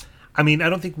 I mean, I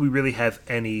don't think we really have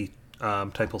any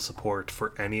type of support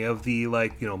for any of the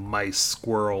mice,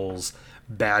 squirrels,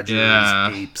 badgers,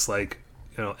 Yeah. apes,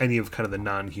 any of kind of the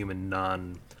non-human,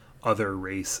 non-other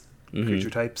race creature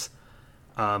types.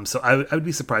 So I would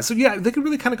be surprised. So yeah, they could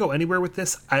really kind of go anywhere with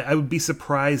this. I would be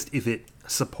surprised if it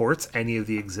supports any of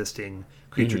the existing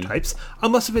creature types,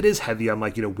 unless if it is heavy on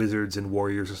wizards and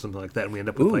warriors or something like that, and we end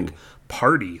up with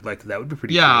party. That would be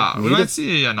pretty. Yeah, cool. we might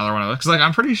see another one of those because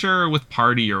I'm pretty sure with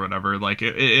party or whatever,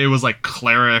 it was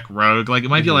cleric, rogue. It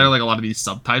might be a lot of these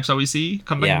subtypes that we see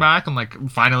coming back, and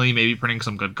finally maybe printing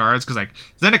some good cards because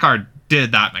Zendikar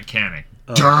did that mechanic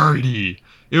dirty.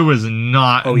 It was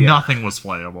not. Nothing was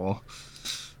playable.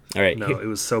 All right. No, it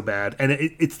was so bad, and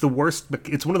it's the worst.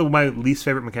 It's one of my least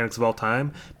favorite mechanics of all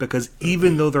time because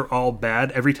even though they're all bad,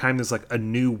 every time there's a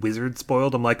new wizard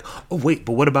spoiled, I'm like, oh wait,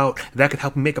 but what about that could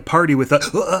help me make a party with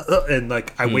and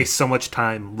I waste so much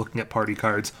time looking at party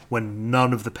cards when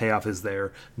none of the payoff is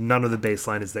there, none of the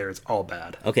baseline is there. It's all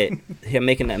bad. Okay, here, I'm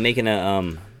making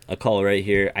a call right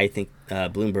here. I think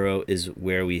Bloomburrow is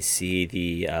where we see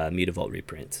the Mutavault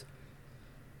reprint.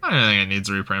 I don't think it needs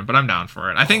a reprint, but I'm down for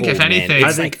it. I think Oh, if man, anything,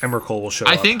 I think Emrakul will show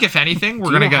up. I think if anything, we're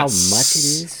Do you gonna know get how much it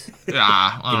is Yeah,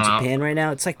 I in don't know. Japan right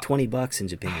now? It's like $20 in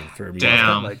Japan for a Mutavault.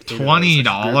 Damn, like $8.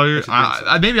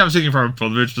 $20. Maybe I'm speaking from a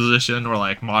privileged position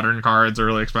where modern cards are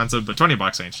really expensive, but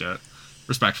 $20 ain't shit.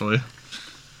 Respectfully.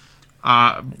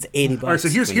 It's $80. All right, so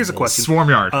here's a question.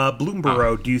 Swarmyard.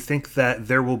 Bloomburrow, do you think that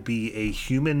there will be a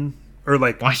human or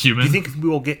Why human? Do you think we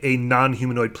will get a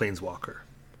non-humanoid planeswalker?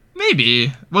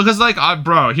 Maybe. Well, because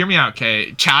bro, hear me out,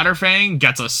 okay? Chatterfang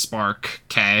gets a spark,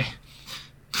 okay?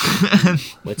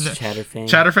 What's Chatterfang?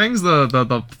 Chatterfang's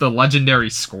the legendary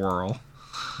squirrel.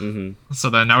 Mm-hmm. So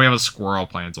then now we have a Squirrel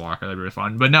Planeswalker. That'd be really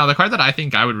fun. But no, the card that I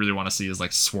think I would really want to see is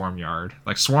like Swarmyard.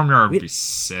 Like Swarmyard would be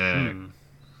sick.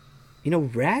 You know,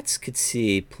 rats could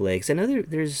see play. 'Cause I know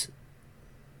there's...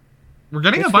 We're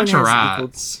getting Which a bunch one of has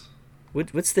rats.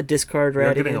 What's the discard We're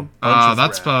rat getting a again? bunch of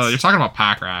That's rats. you're talking about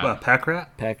Pack Rat. Pack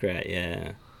rat? Pack rat,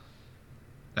 yeah.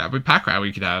 Yeah, but Pack Rat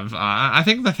we could have. I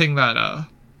think the thing that oh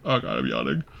god, I'm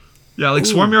yawning. Yeah, like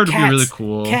Ooh, Swarmyard would be cats! really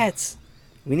cool. Cats!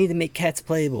 We need to make cats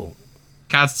playable.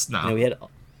 Cats, no. You know, we had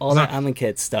all that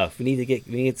Amonkhet stuff. We need to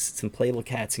get some playable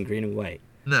cats in green and white.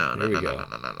 No. There we go.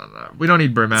 No. We don't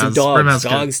need Brimaz. Some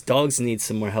Brimaz dogs need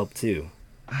some more help too.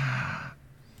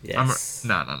 Yes.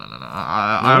 No.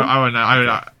 I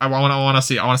want to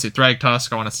see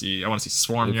Thragtusk. I want to see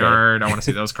Swarmyard. Okay. I want to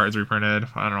see those cards reprinted.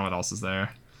 I don't know what else is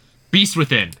there. Beast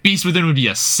Within. Beast Within would be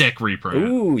a sick reprint.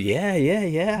 Ooh, yeah.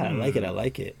 I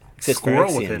like it. Except Squirrel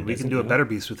Phyrexian Within. We can doesn't do a go. better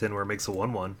Beast Within where it makes a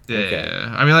 1/1. Yeah, Okay.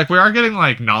 I mean, like we are getting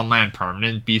like non-land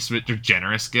permanent Beast with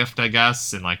generous gift, I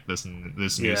guess, in like this new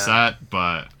Yeah. set.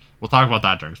 But we'll talk about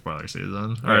that during spoiler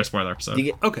season or Right. spoiler episode. Do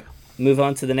you Okay. move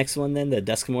on to the next one then, the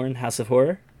Duskmorn House of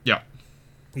Horror. Yeah,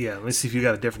 Yeah, let me see if you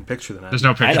got a different picture than I there's do.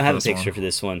 no picture. I don't for have a this picture one. for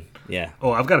this one. Yeah.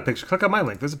 Oh, I've got a picture. Click on my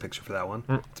link. There's a picture for that one.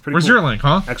 It's pretty Where's cool. your link,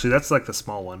 huh? Actually, that's like the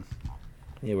small one.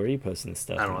 Yeah, where are you posting this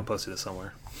stuff? I don't know. I posted it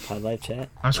somewhere. Pod Live chat?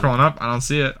 I'm scrolling up. I don't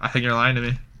see it. I think you're lying to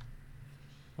me.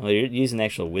 Oh, you're using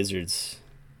actual Wizards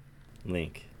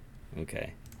link.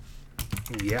 Okay.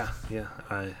 Yeah.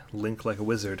 I link like a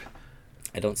wizard.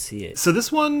 I don't see it. So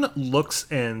this one looks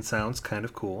and sounds kind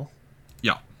of cool.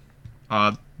 Yeah.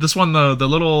 This one, the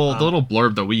little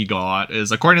blurb that we got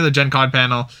is, according to the Gen Con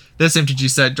panel, this MTG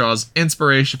set draws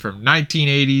inspiration from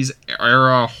 1980s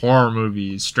era horror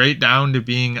movies, straight down to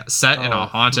being set in a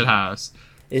haunted house.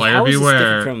 Player How is this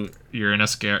beware, different you're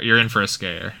in for a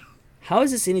scare. How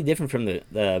is this any different from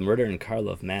the Murder in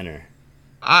Karlov Manor?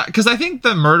 Because I think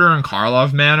the Murder in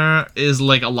Karlov Manor is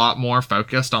like a lot more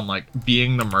focused on like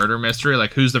being the murder mystery,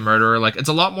 like who's the murderer. Like it's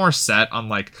a lot more set on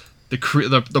like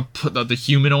the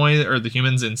humanoid or the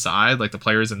humans inside, like the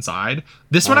players inside.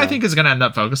 This one I think is going to end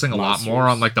up focusing a lot more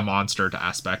on like the monster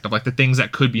aspect of like the things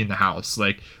that could be in the house.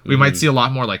 Like we might see a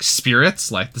lot more like spirits.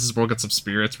 Like this is where we'll get some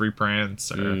spirits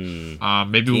reprints, or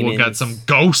maybe we'll get some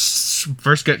ghosts.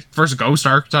 First ghost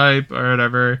archetype or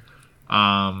whatever.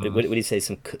 What do you say?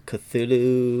 Some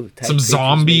Cthulhu type Some creatures,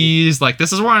 zombies. Like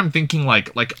this is where I'm thinking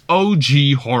like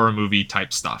OG horror movie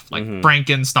type stuff, like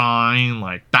Frankenstein,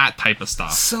 like that type of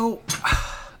stuff. So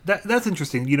that's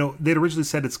interesting. You know, they'd originally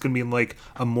said it's going to be in like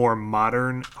a more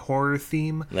modern horror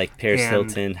theme. Like Paris And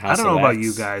Hilton, House I don't know of about Wax.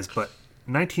 you guys, but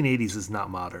 1980s is not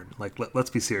modern. Like, let's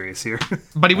be serious here.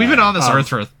 But we've been on this earth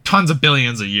for tons of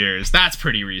billions of years. That's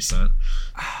pretty recent.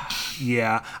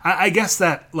 Yeah, I guess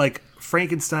that like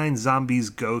Frankenstein, zombies,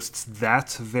 ghosts,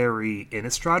 that's very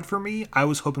Innistrad for me. I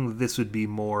was hoping that this would be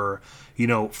more, you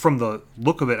know, from the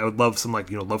look of it, I would love some like,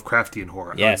 you know, Lovecraftian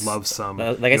horror. Yes. I would love some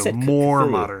Like I you know, said, more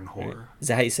Cthulhu, modern right? horror. Is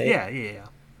that how you say it? Yeah.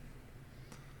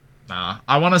 Nah,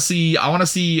 I want to see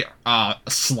a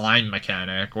slime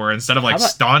mechanic where instead of like How about-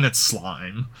 stun, it's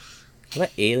slime. What about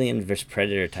Alien versus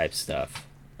Predator type stuff?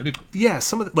 Yeah,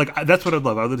 some of the, like that's what I'd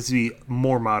love. I'd love it to be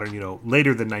more modern, you know,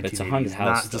 later than It's a 1980s, haunted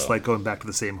house, not just though. like going back to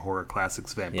the same horror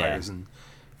classics, vampires and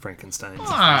Frankenstein and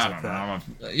things I like don't that.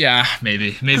 know. Yeah,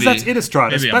 maybe. Because that's Innistrad,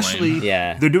 maybe I'm especially lame.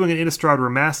 Yeah. they're doing an Innistrad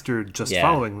remastered just Yeah.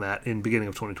 following that in beginning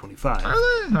of 2025. Are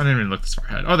they? I didn't even look this far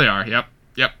ahead. Oh, they are. Yep.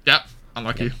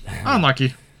 Unlucky.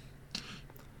 Unlucky.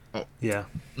 Yeah.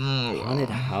 Haunted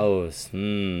house.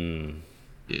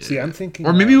 See, I'm thinking,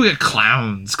 Or maybe we get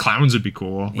clowns. Clowns would be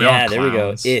cool. We all Yeah, have there we go.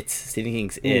 clowns. It. Stephen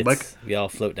King's It. like- We all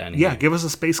float down here. Yeah, give us a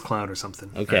space clown or something.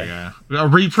 There Okay. you go. A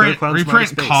reprint Clowns from outer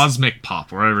space. Cosmic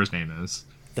Pop, whatever his name is.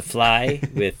 The Fly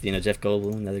with Jeff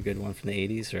Goldblum, another good one from the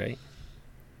 80s, right?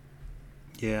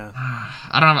 Yeah.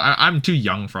 I don't know. I'm too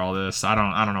young for all this. I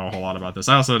don't know a whole lot about this.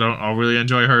 I also don't really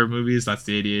enjoy horror movies. That's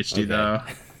the ADHD though.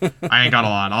 I ain't got a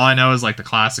lot. All I know is like the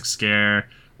classic scare.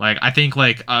 Like I think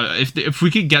like if we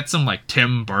could get some like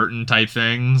Tim Burton type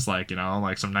things, like you know,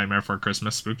 like some Nightmare Before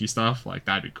Christmas spooky stuff, like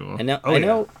that'd be cool. I know,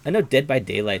 Oh, I know. Dead by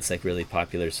Daylight's like really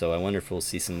popular, so I wonder if we'll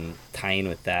see some tie-in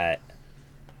with that.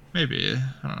 Maybe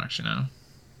I don't actually know.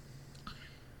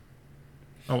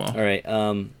 Oh well. All right,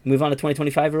 move on to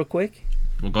 2025 real quick.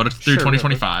 We'll go through Sure,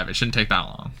 2025. It shouldn't take that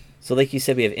long. So like you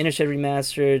said, we have Innistrad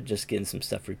Remastered, just getting some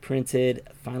stuff reprinted.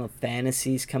 Final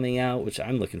Fantasy's coming out, which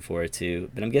I'm looking forward to.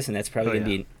 But I'm guessing that's probably going to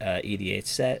be an EDH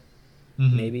set,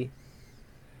 maybe.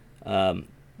 The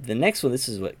next one, this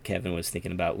is what Kevin was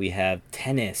thinking about. We have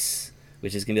Tennis,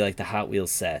 which is going to be like the Hot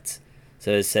Wheels set.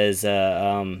 So it says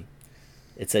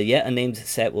it's a yet unnamed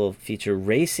set will feature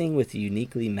racing with a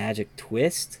uniquely magic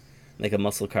twist. like a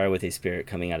muscle car with a spirit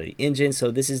coming out of the engine.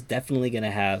 So this is definitely going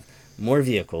to have more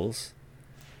vehicles.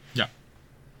 Yeah.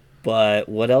 But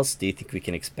what else do you think we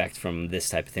can expect from this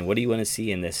type of thing? What do you want to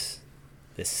see in this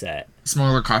set?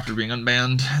 Smaller copter being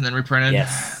unbanned and then reprinted.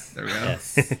 Yes. There we go.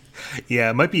 Yes. Yeah,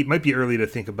 it might be early to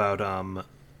think about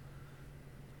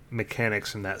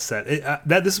mechanics from that set.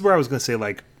 This is where I was going to say,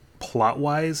 like, plot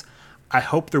wise, I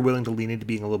hope they're willing to lean into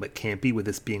being a little bit campy with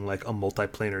this being like a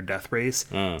multiplanar death race.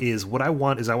 Is what I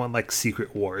want like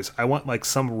secret wars. I want like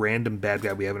some random bad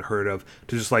guy we haven't heard of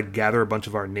to just like gather a bunch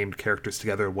of our named characters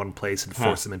together in one place and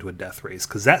force them into a death race,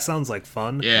 because that sounds like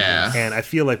fun. Yeah. And I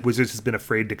feel like Wizards has been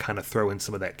afraid to kind of throw in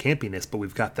some of that campiness, but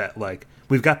we've got that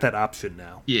option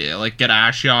now. Yeah, like get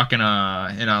Ashiok in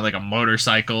a like a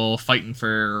motorcycle fighting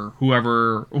for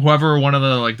whoever one of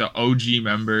the like the OG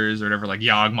members or whatever, like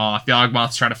Yawgmoth.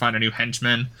 Yawgmoth's trying to find a new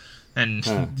henchman, and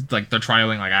like they're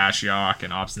trialing like Ashiok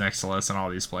and Ops Nexilus and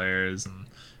all these players, and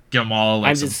give them all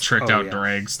like some tricked out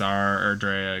Dragstar or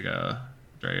Drag. I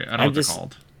don't know what they're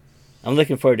called. I'm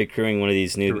looking forward to crewing one of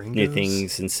these new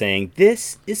things and saying,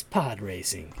 "This is pod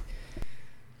racing."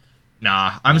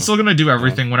 Nah, I'm still gonna do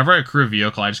everything. Whenever I crew a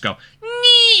vehicle, I just go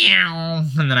meow,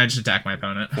 and then I just attack my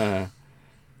opponent.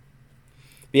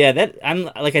 Yeah, that I'm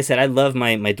like I said, I love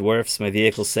my dwarfs, my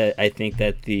vehicle set. I think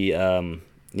that the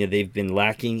they've been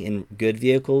lacking in good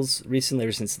vehicles recently,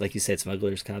 ever since, like you said,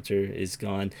 Smuggler's Copter is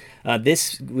gone.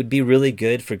 This would be really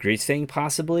good for Greasefang,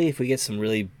 possibly, if we get some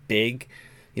really big.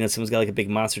 Someone's got like a big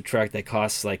monster truck that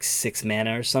costs like 6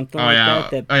 mana or something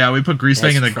that. We put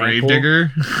Greasefang in the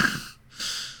Gravedigger.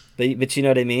 But you know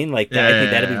what I mean? Like, I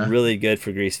think that'd be really good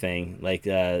for Greasefang. Like,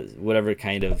 whatever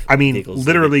kind of. I mean,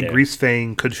 literally,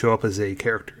 Greasefang could show up as a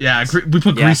character. Yeah, we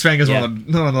put Greasefang as one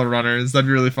of the runners. That'd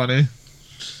be really funny.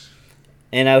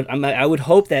 And I would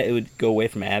hope that it would go away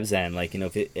from Abzan. Like,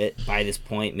 if it by this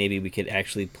point, maybe we could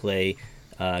actually play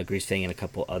Greasefang in a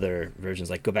couple other versions.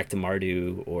 Like, go back to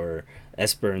Mardu or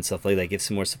Esper and stuff like that. Give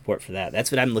some more support for that.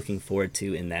 That's what I'm looking forward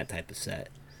to in that type of set.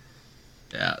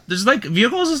 Yeah, there's like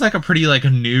vehicles is like a pretty like a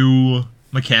new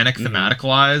mechanic thematic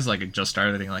wise. Like it just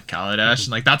started getting like Kaladesh,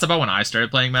 and like that's about when I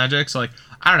started playing Magic. So like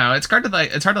I don't know, it's hard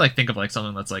to think of like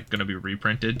something that's like gonna be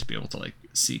reprinted to be able to like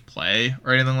see play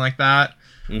or anything like that.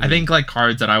 I think like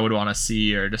cards that I would want to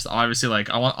see are just obviously like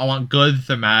I want good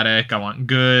thematic, I want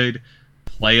good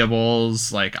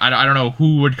playables. Like I don't know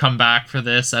who would come back for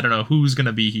this. I don't know who's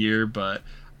gonna be here, but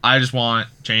I just want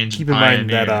change. Keep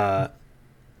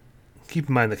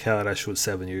in mind that Kaladesh was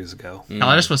 7 years ago.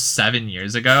 Kaladesh was 7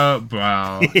 years ago,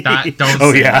 bro. That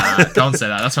don't say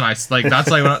that. That's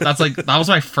when that was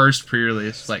my first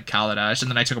pre-release. Was like Kaladesh, and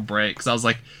then I took a break because I was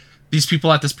like, these people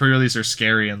at this pre-release are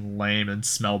scary and lame and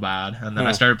smell bad. And then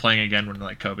I started playing again when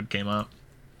like COVID came up.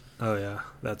 Oh yeah,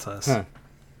 that's us.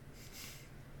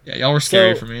 Yeah, y'all were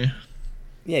scary for me.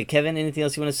 Yeah, Kevin, anything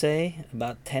else you want to say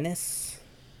about tennis?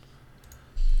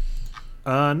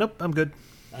 Nope, I'm good.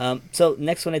 So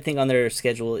next one I think on their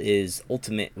schedule is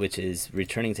Ultimate, which is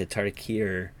returning to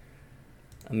Tarkir.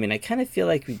 I mean, I kind of feel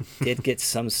like we did get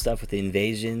some stuff with the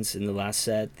invasions in the last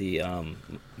set. The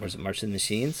was it March of the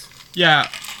Machines? Yeah.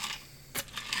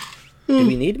 Do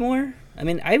we need more? I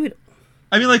mean,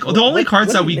 like the only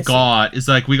cards that we got is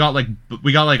like we got like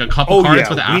a couple cards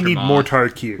with Aftermath. We need more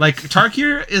Tarkir. Like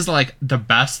Tarkir is like the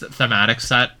best thematic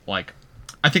set like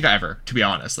I think ever, to be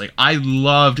honest. Like I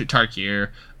loved Tarkir.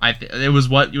 It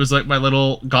was like my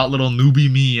little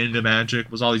newbie me into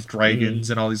Magic was all these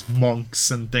dragons and all these monks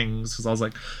and things, because I was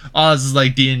like, oh, this is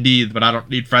like D&D, but I don't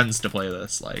need friends to play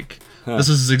this. Like this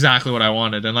is exactly what I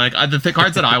wanted. And like the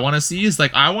cards that I want to see is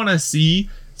like I want to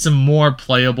see some more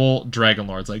playable Dragon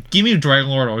Lords. Like give me a Dragon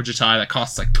Lord Ojutai that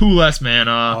costs like 2 less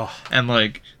mana and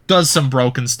like does some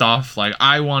broken stuff. Like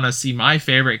I want to see my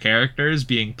favorite characters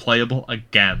being playable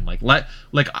again.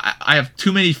 I have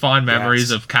too many fond memories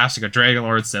of casting a Dragon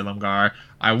Lord Silumgar.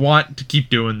 I want to keep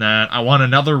doing that. I want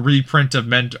another reprint of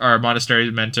Monastery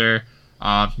Mentor.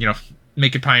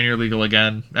 Make it Pioneer legal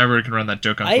again. Everyone can run that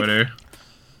joke on Twitter.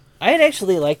 I'd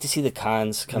actually like to see the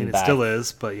Khans come back. It still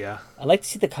is, but yeah. I'd like to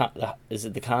see the Khan. Is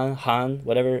it the Khan? Han?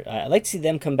 Whatever. I'd like to see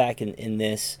them come back in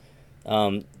this.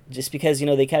 Just because,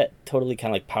 they totally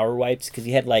kind of like power wipes, because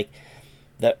you had like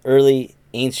the early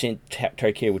ancient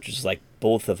Tarkir, which was like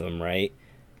both of them, right?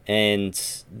 And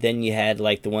then you had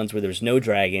like the ones where there's no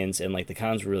dragons and like the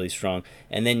Khans were really strong.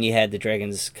 And then you had the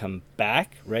dragons come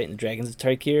back, right? And the dragons of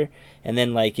Tarkir. And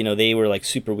then like, they were like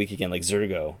super weak again, like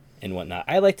Zergo and whatnot.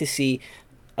 I like to see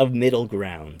a middle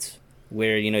ground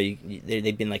where,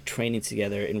 they've been like training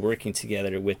together and working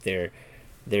together with their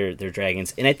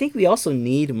dragons. And I think we also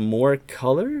need more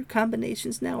color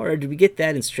combinations now, or did we get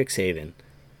that in Strixhaven?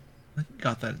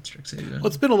 Got that in Strixhaven. Well,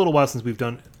 it's been a little while since we've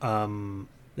done,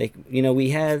 Like, we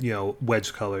had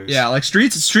wedge colors. Yeah, like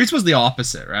Streets was the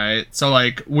opposite, right? So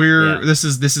like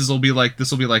this will be like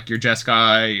your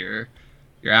Jeskai, your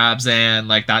Abzan,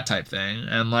 like that type thing.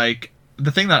 And like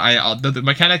the thing that the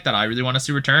mechanic that I really want to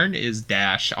see return is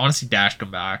Dash. I want to see Dash come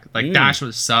back. Like Dash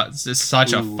was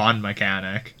such a fun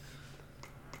mechanic.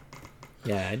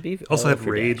 Yeah, I'd be Also all had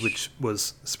for Raid, Dash. which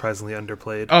was surprisingly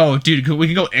underplayed. Oh, dude, we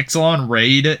can go Ixalan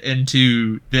Raid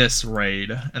into this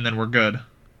Raid, and then we're good.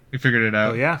 We figured it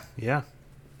out. Oh yeah.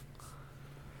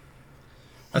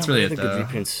 That's really Other it, good though.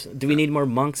 reprints. Do we need more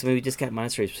monks? I mean, we just got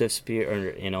Monastery Swift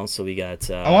Spear, and also we got.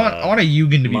 I want a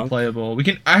Yugen to be Monk? playable. We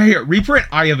can reprint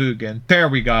Ayavugan. There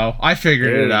we go. I figured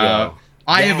There it we out. go.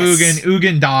 Ayavugan, Yes.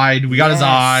 Ugin died. We got his Yes.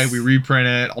 eye. We reprint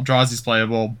it. Eldrazi's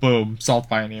playable. Boom. Salt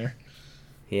Pioneer.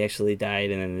 He actually died,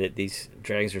 and then these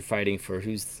dragons are fighting for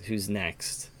who's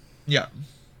next. Yeah.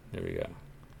 There we go.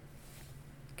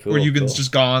 Cool. Or Yugen's cool.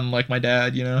 just gone, like my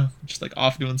dad. Just like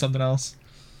off doing something else.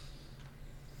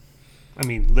 I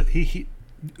mean,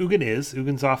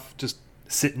 Ugin's off just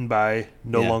sitting by,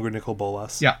 no Yeah. longer Nicol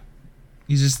Bolas. Yeah.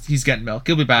 He's getting milk.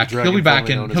 He'll be back. The He'll be back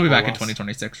dragon in formerly known as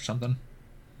 2026 or something.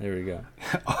 There we go.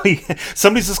 Oh, yeah.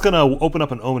 Somebody's just gonna open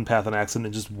up an Omen Path on accident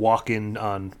and just walk in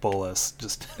on Bolas.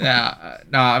 Just Yeah.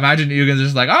 No, imagine Yugen's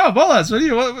just like, oh, Bolas,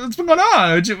 what's been going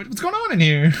on? What's going on in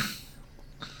here?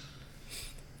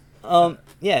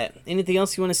 Yeah. Anything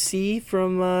else you want to see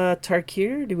from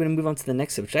Tarkir? Do we want to move on to the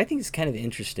next set, which I think is kind of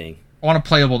interesting? I want a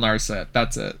playable Narset.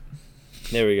 That's it.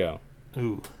 There we go.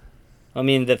 ooh. I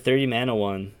mean, the 30 mana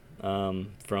one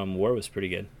from War was pretty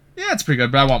good. Yeah, it's pretty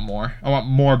good, but I want more. I want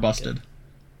more busted.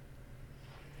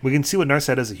 We can see what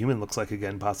Narset as a human looks like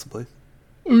again, possibly.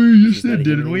 We just that a did,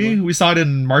 human didn't we? anymore? We saw it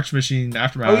in March Machine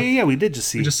Aftermath. Oh yeah, we did just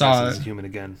see. We just saw Narset as it. a human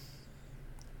again.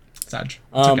 Sag. It's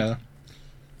Um, okay.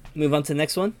 Move on to the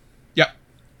next one. Yep.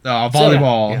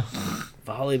 Volleyball. Yeah.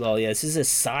 Volleyball, yeah. This is a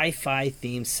sci-fi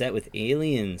themed set with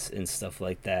aliens and stuff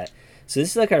like that. So this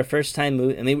is like our first time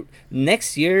move. I mean,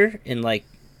 next year in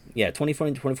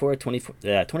 2024 and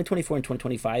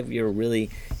 2025, you're really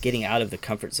getting out of the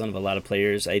comfort zone of a lot of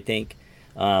players. I think,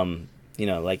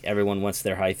 like everyone wants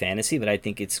their high fantasy, but I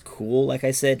think it's cool, like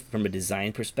I said, from a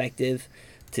design perspective,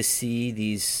 to see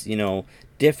these,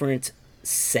 different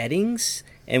settings.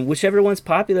 And whichever one's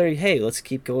popular, hey, let's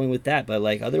keep going with that. But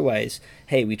otherwise,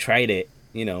 hey, we tried it.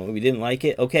 We didn't like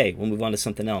it. Okay, we'll move on to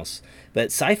something else. But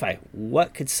sci-fi,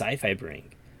 what could sci-fi bring?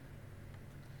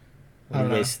 What do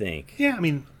you guys think? Yeah, I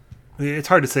mean, it's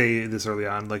hard to say this early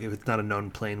on. Like, if it's not a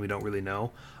known plane, we don't really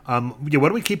know. Why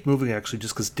don't we keep moving, actually,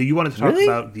 just because... Do you want to talk Really?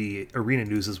 about the arena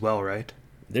news as well, right?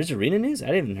 There's arena news? I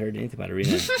haven't heard anything about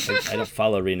arena. I don't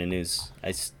follow arena news.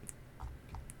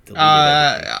 Deleted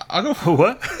everything. I'll go.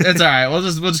 What? It's all right. We'll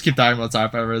just keep talking about sci-fi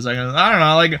for a second. I don't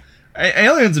know. Like,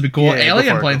 aliens would be cool. Yeah, go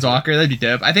Alien for it, go for Planeswalker, that'd be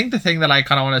dope. I think the thing that I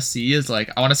kind of want to see is I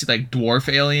want to see dwarf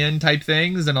alien type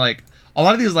things, and a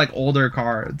lot of these older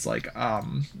cards,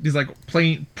 these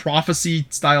plain prophecy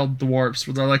style dwarfs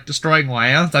where they're destroying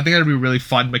lands. I think that'd be a really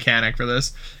fun mechanic for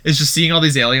this. Is just seeing all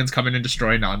these aliens come in and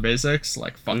destroy non-basics.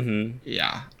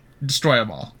 Yeah, destroy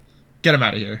them all, get them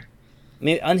out of here. I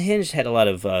mean, Unhinged had a lot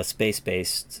of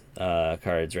space-based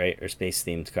cards, right? Or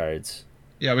space-themed cards.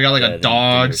 Yeah, we got Yeah, a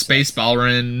dog, they're Space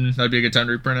Balrin. That'd be a good time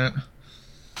to reprint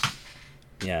it.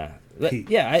 Yeah. But,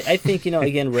 yeah, I think,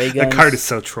 again, ray That guns. card is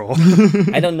so troll.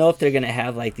 I don't know if they're going to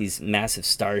have, these massive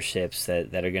starships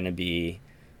that are going to be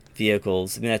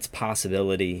vehicles. I mean, that's a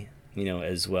possibility,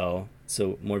 as well.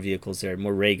 So more vehicles there,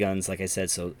 more ray guns, like I said.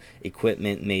 So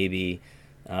equipment, maybe.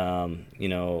 I'm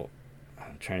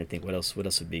trying to think what else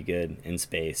would be good in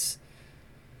space.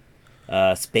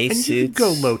 Space And suits. you could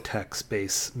go low-tech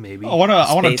space, maybe. I want a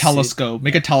Spacesuit. telescope.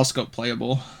 Make a telescope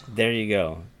playable. There you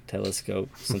go. Telescope,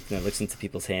 something that looks into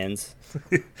people's hands.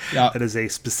 Yeah. That is a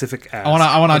specific ask.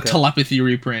 I want a Okay. telepathy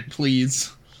reprint,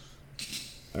 please.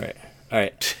 All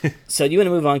right. So you want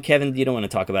to move on, Kevin? You don't want to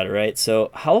talk about it, right?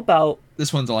 So how about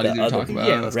This one's a lot The easier to talk other- about.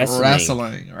 yeah, let's go.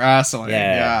 Wrestling.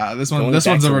 Yeah. This Going one's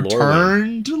back a to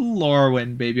return to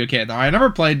Lorwyn, baby. Okay, now I never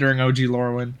played during OG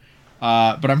Lorwyn,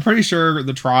 but I'm pretty sure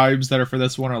the tribes that are for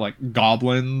this one are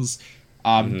goblins,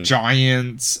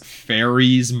 giants,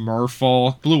 fairies,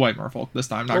 merfolk, blue-white merfolk this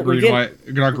time, not Well, we're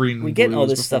green-white, not green. we're getting all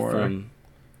blues this before. stuff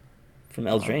from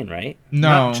Eldraine, right?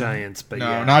 No, Not giants, but no,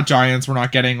 yeah. not giants. We're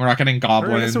not getting Or I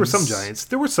goblins. guess there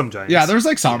were some giants. Yeah, there's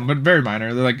some, but very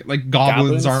minor. They're like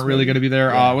goblins aren't really maybe? going to be there.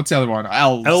 Yeah. What's the other one?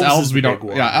 Elves. Elves Elves is we the don't. big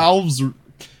one. Yeah, elves.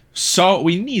 So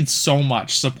we need so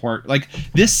much support.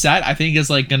 This set, I think, is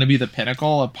going to be the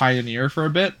pinnacle of Pioneer for a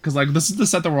bit, because this is the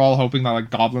set that we're all hoping that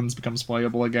goblins becomes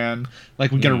playable again. We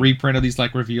get a reprint of these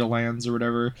reveal lands or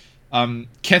whatever.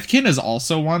 Kithkin is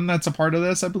also one that's a part of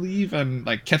this, I believe, and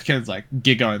like Kithkin's like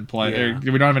Giga in play. Yeah.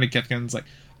 We don't have any Kithkins. Like,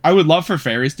 I would love for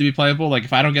fairies to be playable. Like,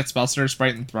 if I don't get Spellstutter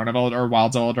Sprite in Throne of or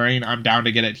Wilds of Eldraine, I'm down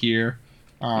to get it here.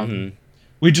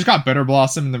 We just got Bitter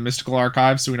Blossom in the Mystical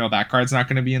Archive, so we know that card's not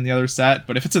going to be in the other set.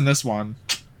 But if it's in this one,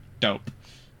 dope.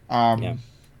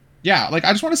 Yeah, like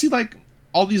I just want to see like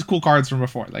all these cool cards from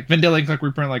before, like Vendilion Click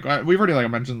Reprint. Like we've already like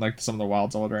mentioned like some of the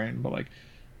Wilds of Eldraine, but like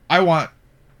I want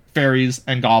fairies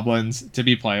and goblins to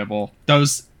be playable.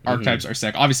 Those archetypes are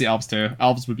sick. Obviously elves too.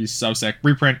 Elves would be so sick.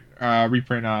 Reprint.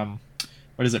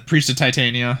 What is it? Priest of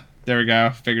Titania. There we go.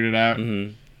 Figured it out.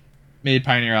 Made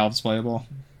Pioneer Elves playable.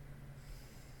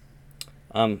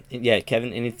 Yeah,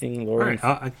 Kevin, anything, Lauren,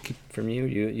 I'll keep, from you?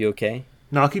 You okay?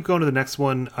 no, I'll keep going to the next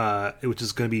one, which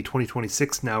is going to be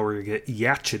 2026 now. We're going to get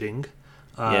Yatchiding.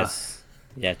 Yes.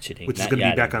 Yatchiding. Which is going to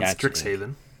be back on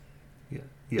Strixhaven. Yeah.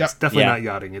 Yes, definitely not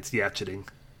yachting. It's Yatchiding.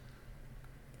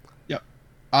 Yep.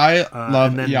 I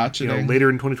love and then, Yatchiding. Later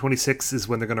in 2026 is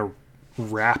when they're going to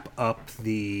wrap up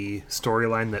the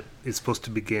storyline that is supposed to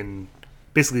begin.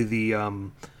 Basically, the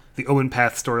Omen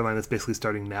Path storyline that's basically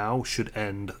starting now should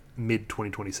end mid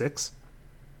 2026.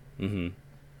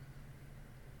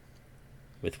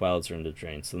 With Wilds Rune of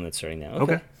Drain, so that's starting now.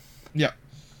 Okay. Yep.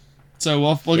 So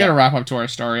we'll get a wrap up to our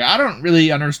story. I don't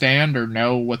really understand or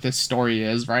know what this story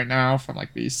is right now from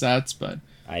like these sets, but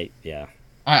I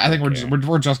think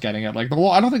we're just getting it. Like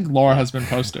I don't think lore has been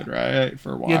posted right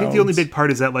for a while. Yeah, I think the only big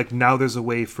part is that like now there's a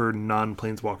way for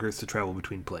non-planeswalkers to travel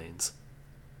between planes.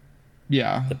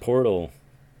 Yeah. The portal,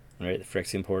 right? The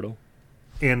Phyrexian portal.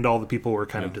 And all the people were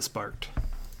kind of disparked.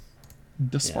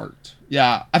 Disparked.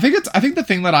 Yeah. I think the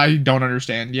thing that I don't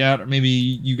understand yet, or maybe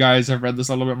you guys have read this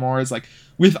a little bit more, is like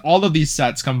with all of these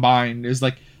sets combined, is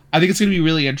like I think it's going to be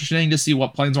really interesting to see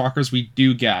what planeswalkers we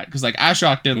do get, because like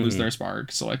Ashok did lose their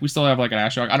spark, so like we still have like an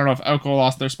Ashok. I don't know if Oko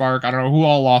lost their spark. I don't know who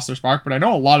all lost their spark, but I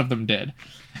know a lot of them did,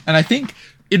 and I think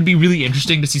it'd be really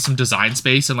interesting to see some design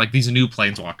space and like these new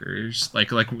planeswalkers,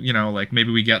 like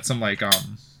maybe we get some like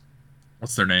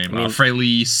what's their name?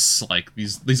 Freylease, like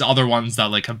these other ones that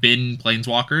like have been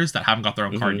planeswalkers that haven't got their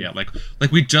own card yet. Like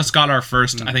we just got our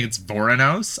first. I think it's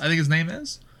Voranos. I think his name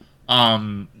is.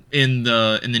 In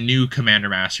the new Commander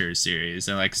Masters series,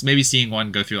 and like maybe seeing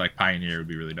one go through like Pioneer would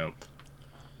be really dope.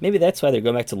 Maybe that's why they're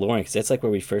going back to Lauren, because that's like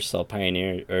where we first saw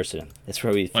Pioneer Ursa. That's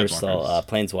where we first saw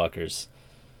Planeswalkers.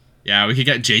 Yeah, we could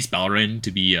get Jace Beleren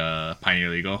to be Pioneer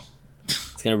Legal.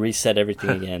 It's gonna reset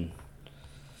everything again.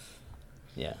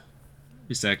 Yeah.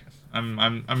 Be sick.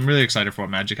 I'm really excited for what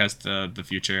Magic has to the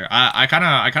future. I kind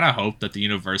of hope that the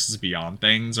universes beyond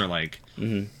things are like.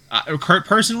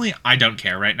 Personally, I don't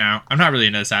care right now. I'm not really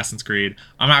into Assassin's Creed.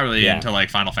 I'm not really into like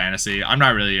Final Fantasy. I'm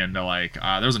not really into like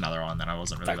there was another one that I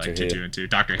wasn't really like too into.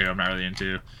 Doctor Who. I'm not really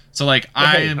into. So like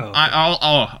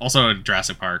I'll also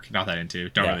Jurassic Park. Not that into.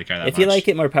 Don't really care that much. If you like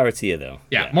it, more power to you though.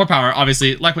 Yeah, more power.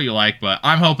 Obviously, like what you like, but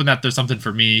I'm hoping that there's something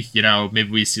for me. You know,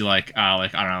 maybe we see like I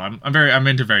don't know. I'm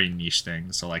into very niche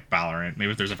things. So like Valorant.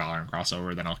 Maybe if there's a Valorant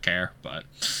crossover, then I'll care. But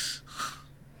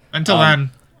until then.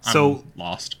 I'm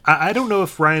lost. I don't know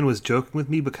if Ryan was joking with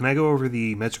me, but can I go over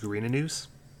the Magic Arena news?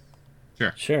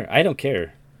 Sure. I don't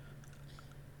care.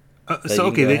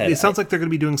 It sounds like they're going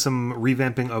to be doing some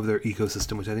revamping of their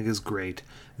ecosystem, which I think is great.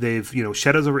 They've,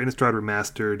 Shadows over Innistrad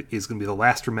Remastered is going to be the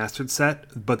last remastered set,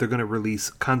 but they're going to release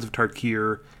Khans of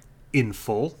Tarkir in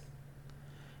full.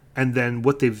 And then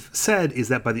what they've said is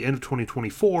that by the end of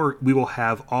 2024, we will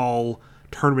have all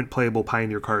tournament playable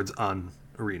Pioneer cards on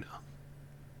Arena.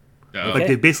 Okay. Like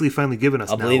they've basically finally given us.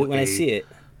 I'll believe it when I see it.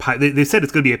 They said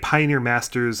it's going to be a Pioneer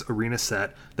Masters Arena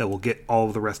set that will get all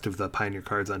of the rest of the Pioneer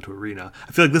cards onto Arena.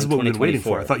 I feel like this is what we've been waiting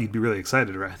for. I thought you'd be really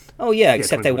excited, right? Oh yeah,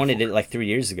 except I wanted it like 3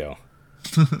 years ago.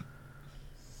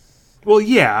 Well,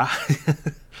 yeah.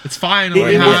 It's fine.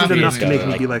 It wasn't enough to make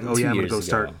me be like, oh yeah, I'm going to go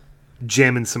start ago.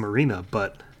 Jamming some Arena,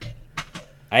 but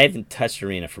I haven't touched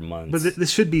Arena for months. But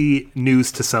this should be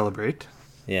news to celebrate.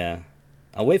 Yeah.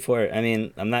 I'll wait for it. I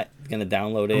mean, I'm not going to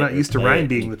download it. I'm not used to Ryan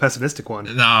being the pessimistic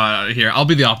one. No, here, I'll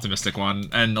be the optimistic one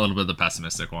and a little bit of the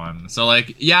pessimistic one. So,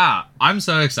 like, yeah, I'm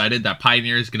so excited that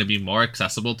Pioneer is going to be more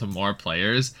accessible to more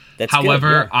players.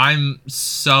 However, I'm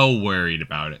so worried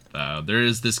about it, though. There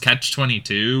is this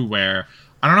catch-22 where,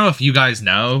 I don't know if you guys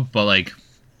know, but, like,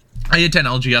 I attend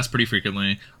LGS pretty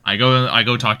frequently. I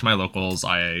go talk to my locals.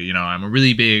 I'm a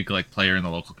really big, like, player in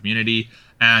the local community.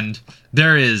 And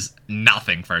there is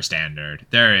nothing for standard.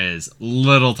 There is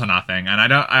little to nothing.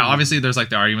 And obviously there's like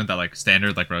the argument that like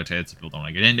standard like rotates, people don't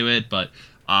want to get into it, but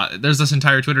there's this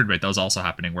entire Twitter debate that was also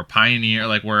happening where Pioneer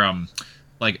like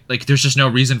there's just no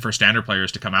reason for standard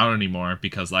players to come out anymore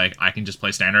because like I can just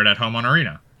play standard at home on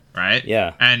Arena. right?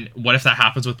 Yeah. And what if that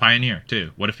happens with Pioneer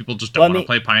too? What if people just don't Well, I want mean- to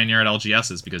play Pioneer at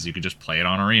LGSs because you could just play it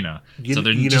on Arena? You- So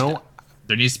you know-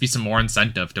 there needs to be some more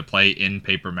incentive to play in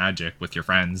paper Magic with your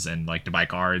friends and like to buy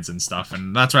cards and stuff.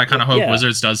 And that's what I kind of hope Yeah.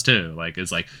 Wizards does too. Like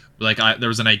is there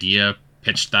was an idea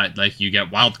pitched that like you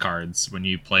get wild cards when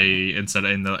you play instead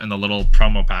of in the little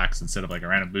promo packs instead of like a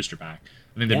random booster pack.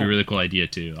 I think that'd be Yeah. a really cool idea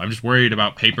too. I'm just worried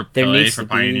about paper There play needs for to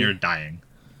be- Pioneer dying.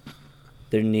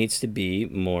 There needs to be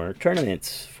more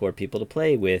tournaments for people to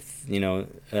play with,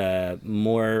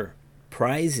 more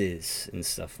prizes and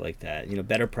stuff like that.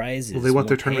 Better prizes. Well, they want more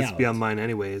their tournaments to be payouts. online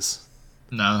anyways.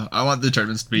 No, I want the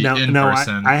tournaments to be No, in no,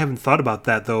 person. I haven't thought about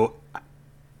that though.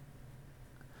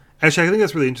 Actually, I think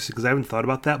that's really interesting because I haven't thought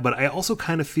about that, but I also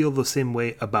kind of feel the same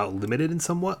way about Limited in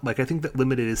somewhat. Like, I think that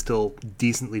Limited is still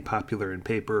decently popular in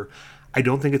paper. I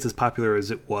don't think it's as popular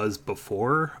as it was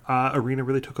before Arena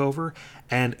really took over.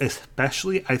 And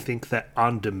especially, I think that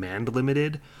on-demand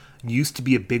Limited used to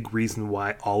be a big reason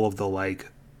why all of the,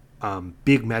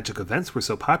 big Magic events were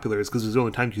so popular is because it was the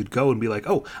only time you'd go and be like,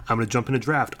 oh, I'm going to jump in a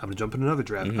draft. I'm going to jump in another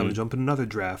draft. I'm going to jump in another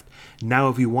draft. Now,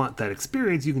 if you want that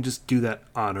experience, you can just do that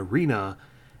on Arena.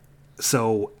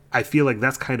 So I feel like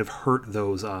that's kind of hurt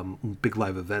those big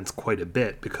live events quite a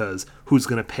bit because who's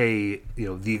going to pay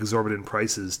the exorbitant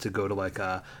prices to go to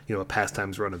a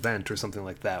Pastimes Run event or something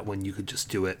like that when you could just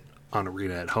do it on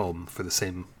Arena at home for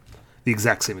the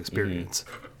exact same experience.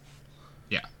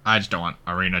 Yeah, I just don't want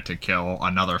Arena to kill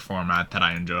another format that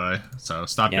I enjoy. So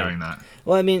stop Yeah. doing that.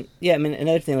 Well,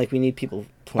 another thing, we need people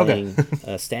playing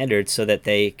Standard so that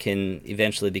they can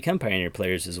eventually become Pioneer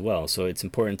players as well. So it's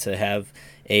important to have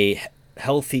a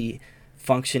healthy,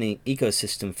 functioning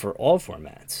ecosystem for all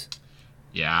formats.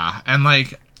 Yeah, and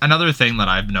another thing that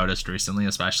I've noticed recently,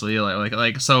 especially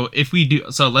so if we do,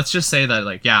 so let's just say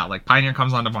that Pioneer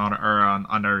comes onto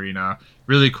on Arena,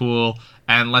 really cool,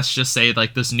 and let's just say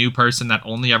this new person that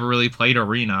only ever really played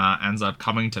Arena ends up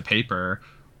coming to paper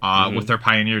with their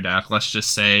Pioneer deck. Let's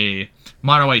just say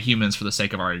Mono White Humans for the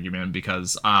sake of argument,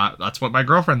 because that's what my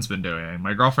girlfriend's been doing.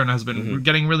 My girlfriend has been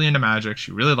getting really into Magic.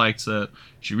 She really likes it.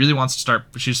 She really wants to start.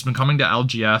 She's been coming to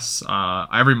LGS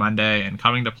every Monday and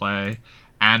coming to play.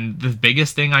 And the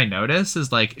biggest thing I noticed is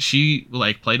she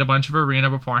played a bunch of Arena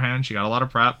beforehand. She got a lot of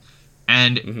prep,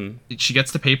 and she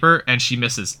gets to paper and she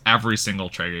misses every single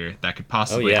trigger that could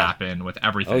possibly happen with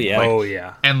everything. Oh,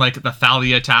 yeah. And the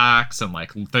Thalia attacks and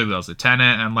those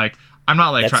Lieutenant and I'm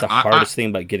not That's the hardest thing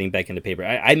about getting back into paper.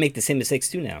 I make the same mistakes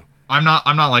too now. I'm not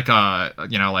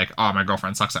oh, my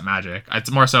girlfriend sucks at Magic. It's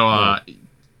more so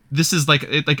this is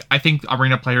I think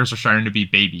Arena players are starting to be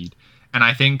babied. And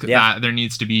I think that there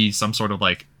needs to be some sort of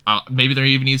maybe there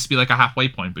even needs to be a halfway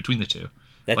point between the two.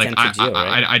 That's MTGO,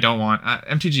 right? I don't want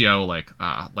MTGO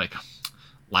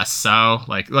less so.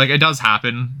 It does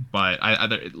happen, but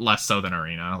less so than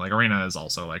Arena. Arena is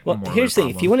also well, more. Here's the thing: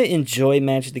 problem. if you want to enjoy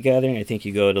Magic the Gathering, I think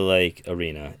you go to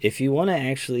Arena. If you want to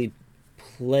actually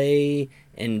play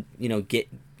and get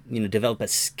develop a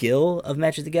skill of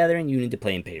Magic the Gathering, you need to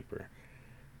play in paper.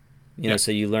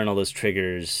 So you learn all those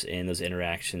triggers and those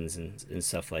interactions and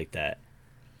stuff like that.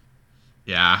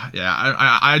 Yeah.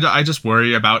 I just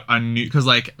worry about a new because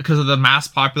of the mass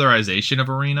popularization of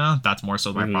Arena. That's more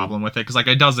so my problem with it because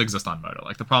it does exist on Moto.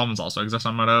 The problems also exist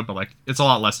on Moto, but it's a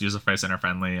lot less user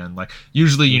friendly and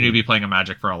usually you need to be playing a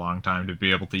Magic for a long time to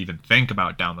be able to even think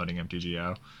about downloading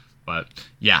MTGO. But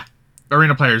yeah,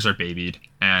 Arena players are babied,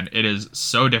 and it is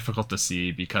so difficult to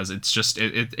see because it's just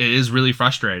it is really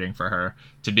frustrating for her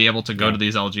to be able to go to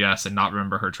these LGS and not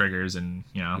remember her triggers and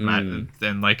and I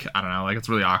don't know, it's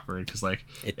really awkward because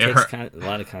it takes a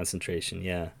lot of concentration.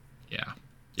 Yeah.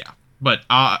 But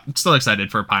I'm still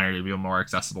excited for Pioneer to be more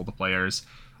accessible to players.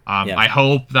 I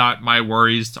hope that my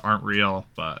worries aren't real,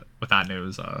 but with that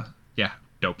news,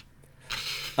 dope.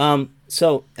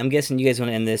 So I'm guessing you guys want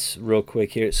to end this real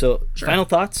quick here. So final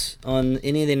thoughts on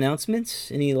any of the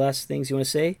announcements? Any last things you want to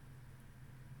say?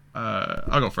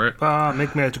 I'll go for it.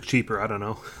 Make Magic cheaper. I don't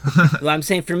know. Well, I'm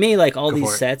saying for me, all these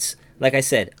for it. sets, like I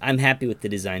said, I'm happy with the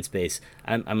design space.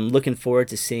 I'm looking forward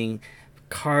to seeing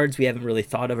cards we haven't really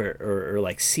thought of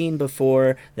or seen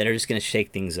before that are just going to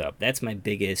shake things up. That's my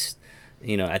biggest,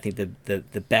 I think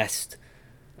the best.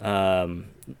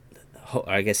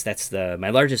 I guess that's my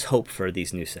largest hope for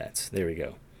these new sets. There we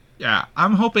go. Yeah,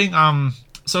 I'm hoping.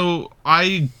 So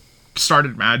I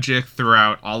started Magic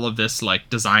throughout all of this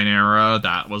design era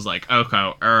that was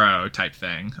Oko, Uro type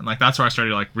thing, and that's where I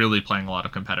started really playing a lot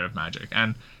of competitive Magic.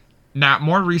 And now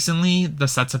more recently, the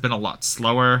sets have been a lot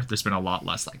slower. There's been a lot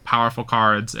less powerful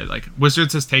cards.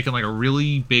 Wizards has taken a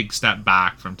really big step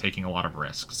back from taking a lot of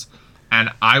risks, and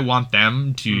I want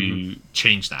them to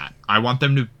change that. I want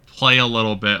them to play a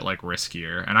little bit like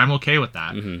riskier, and I'm okay with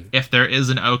that. If there is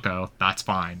an Oko, that's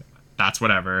fine. That's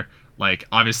whatever. Like,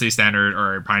 obviously Standard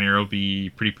or Pioneer will be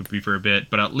pretty poopy for a bit,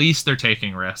 but at least they're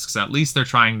taking risks. At least they're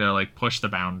trying to like push the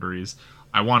boundaries.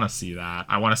 I want to see that.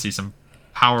 I want to see some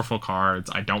powerful cards.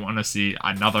 I don't want to see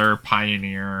another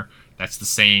Pioneer that's the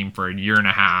same for a year and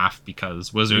a half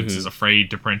because Wizards is afraid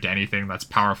to print anything that's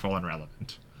powerful and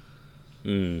relevant.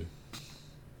 100%,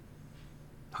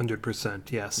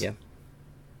 yes. Yeah.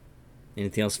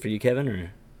 Anything else for you, Kevin?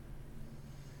 Or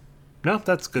No,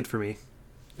 that's good for me.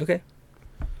 okay.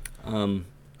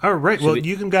 All right. Well,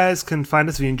 you guys can find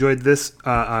us if you enjoyed this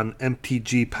on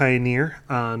MTG Pioneer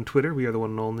on Twitter. We are the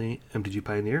one and only MTG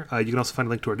Pioneer. You can also find a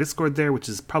link to our Discord there, which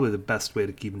is probably the best way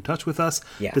to keep in touch with us,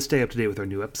 to stay up to date with our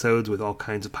new episodes, with all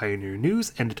kinds of Pioneer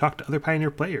news, and to talk to other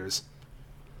Pioneer players.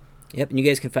 Yep, and you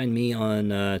guys can find me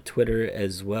on Twitter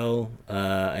as well.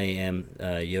 I am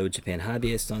Yo Japan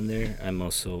Hobbyist on there. I'm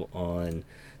also on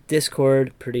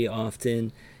Discord pretty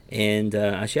often. And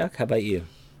Ashiok, how about you?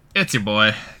 It's your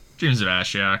boy, Dreams of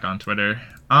Ashiok on Twitter.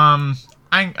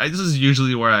 This is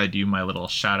usually where I do my little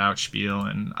shout out spiel,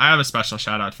 and I have a special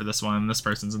shout out for this one. This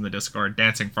person's in the Discord.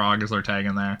 Dancing Frog is their tag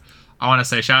in there. I want to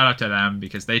say shout out to them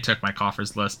because they took my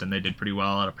coffers list and they did pretty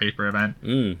well at a paper event.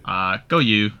 Go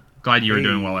you. Glad you were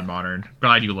doing well in Modern.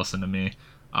 Glad you listened to me.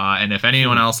 And if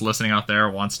anyone else listening out there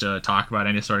wants to talk about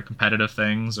any sort of competitive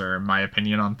things or my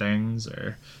opinion on things,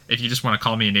 or if you just want to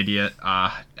call me an idiot,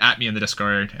 at me in the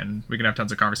Discord and we can have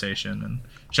tons of conversation. And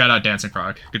shout out Dancing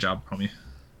Frog. Good job, homie.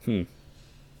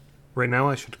 Right now,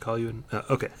 I should call you in.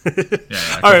 Okay.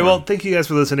 Yeah, all right. Well, thank you guys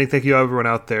for listening. Thank you, everyone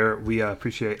out there. We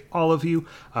appreciate all of you.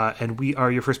 And we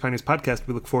are your First Pioneers podcast.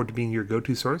 We look forward to being your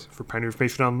go-to source for Pioneer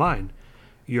information online.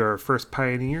 Your first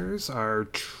Pioneers are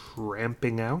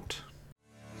tramping out.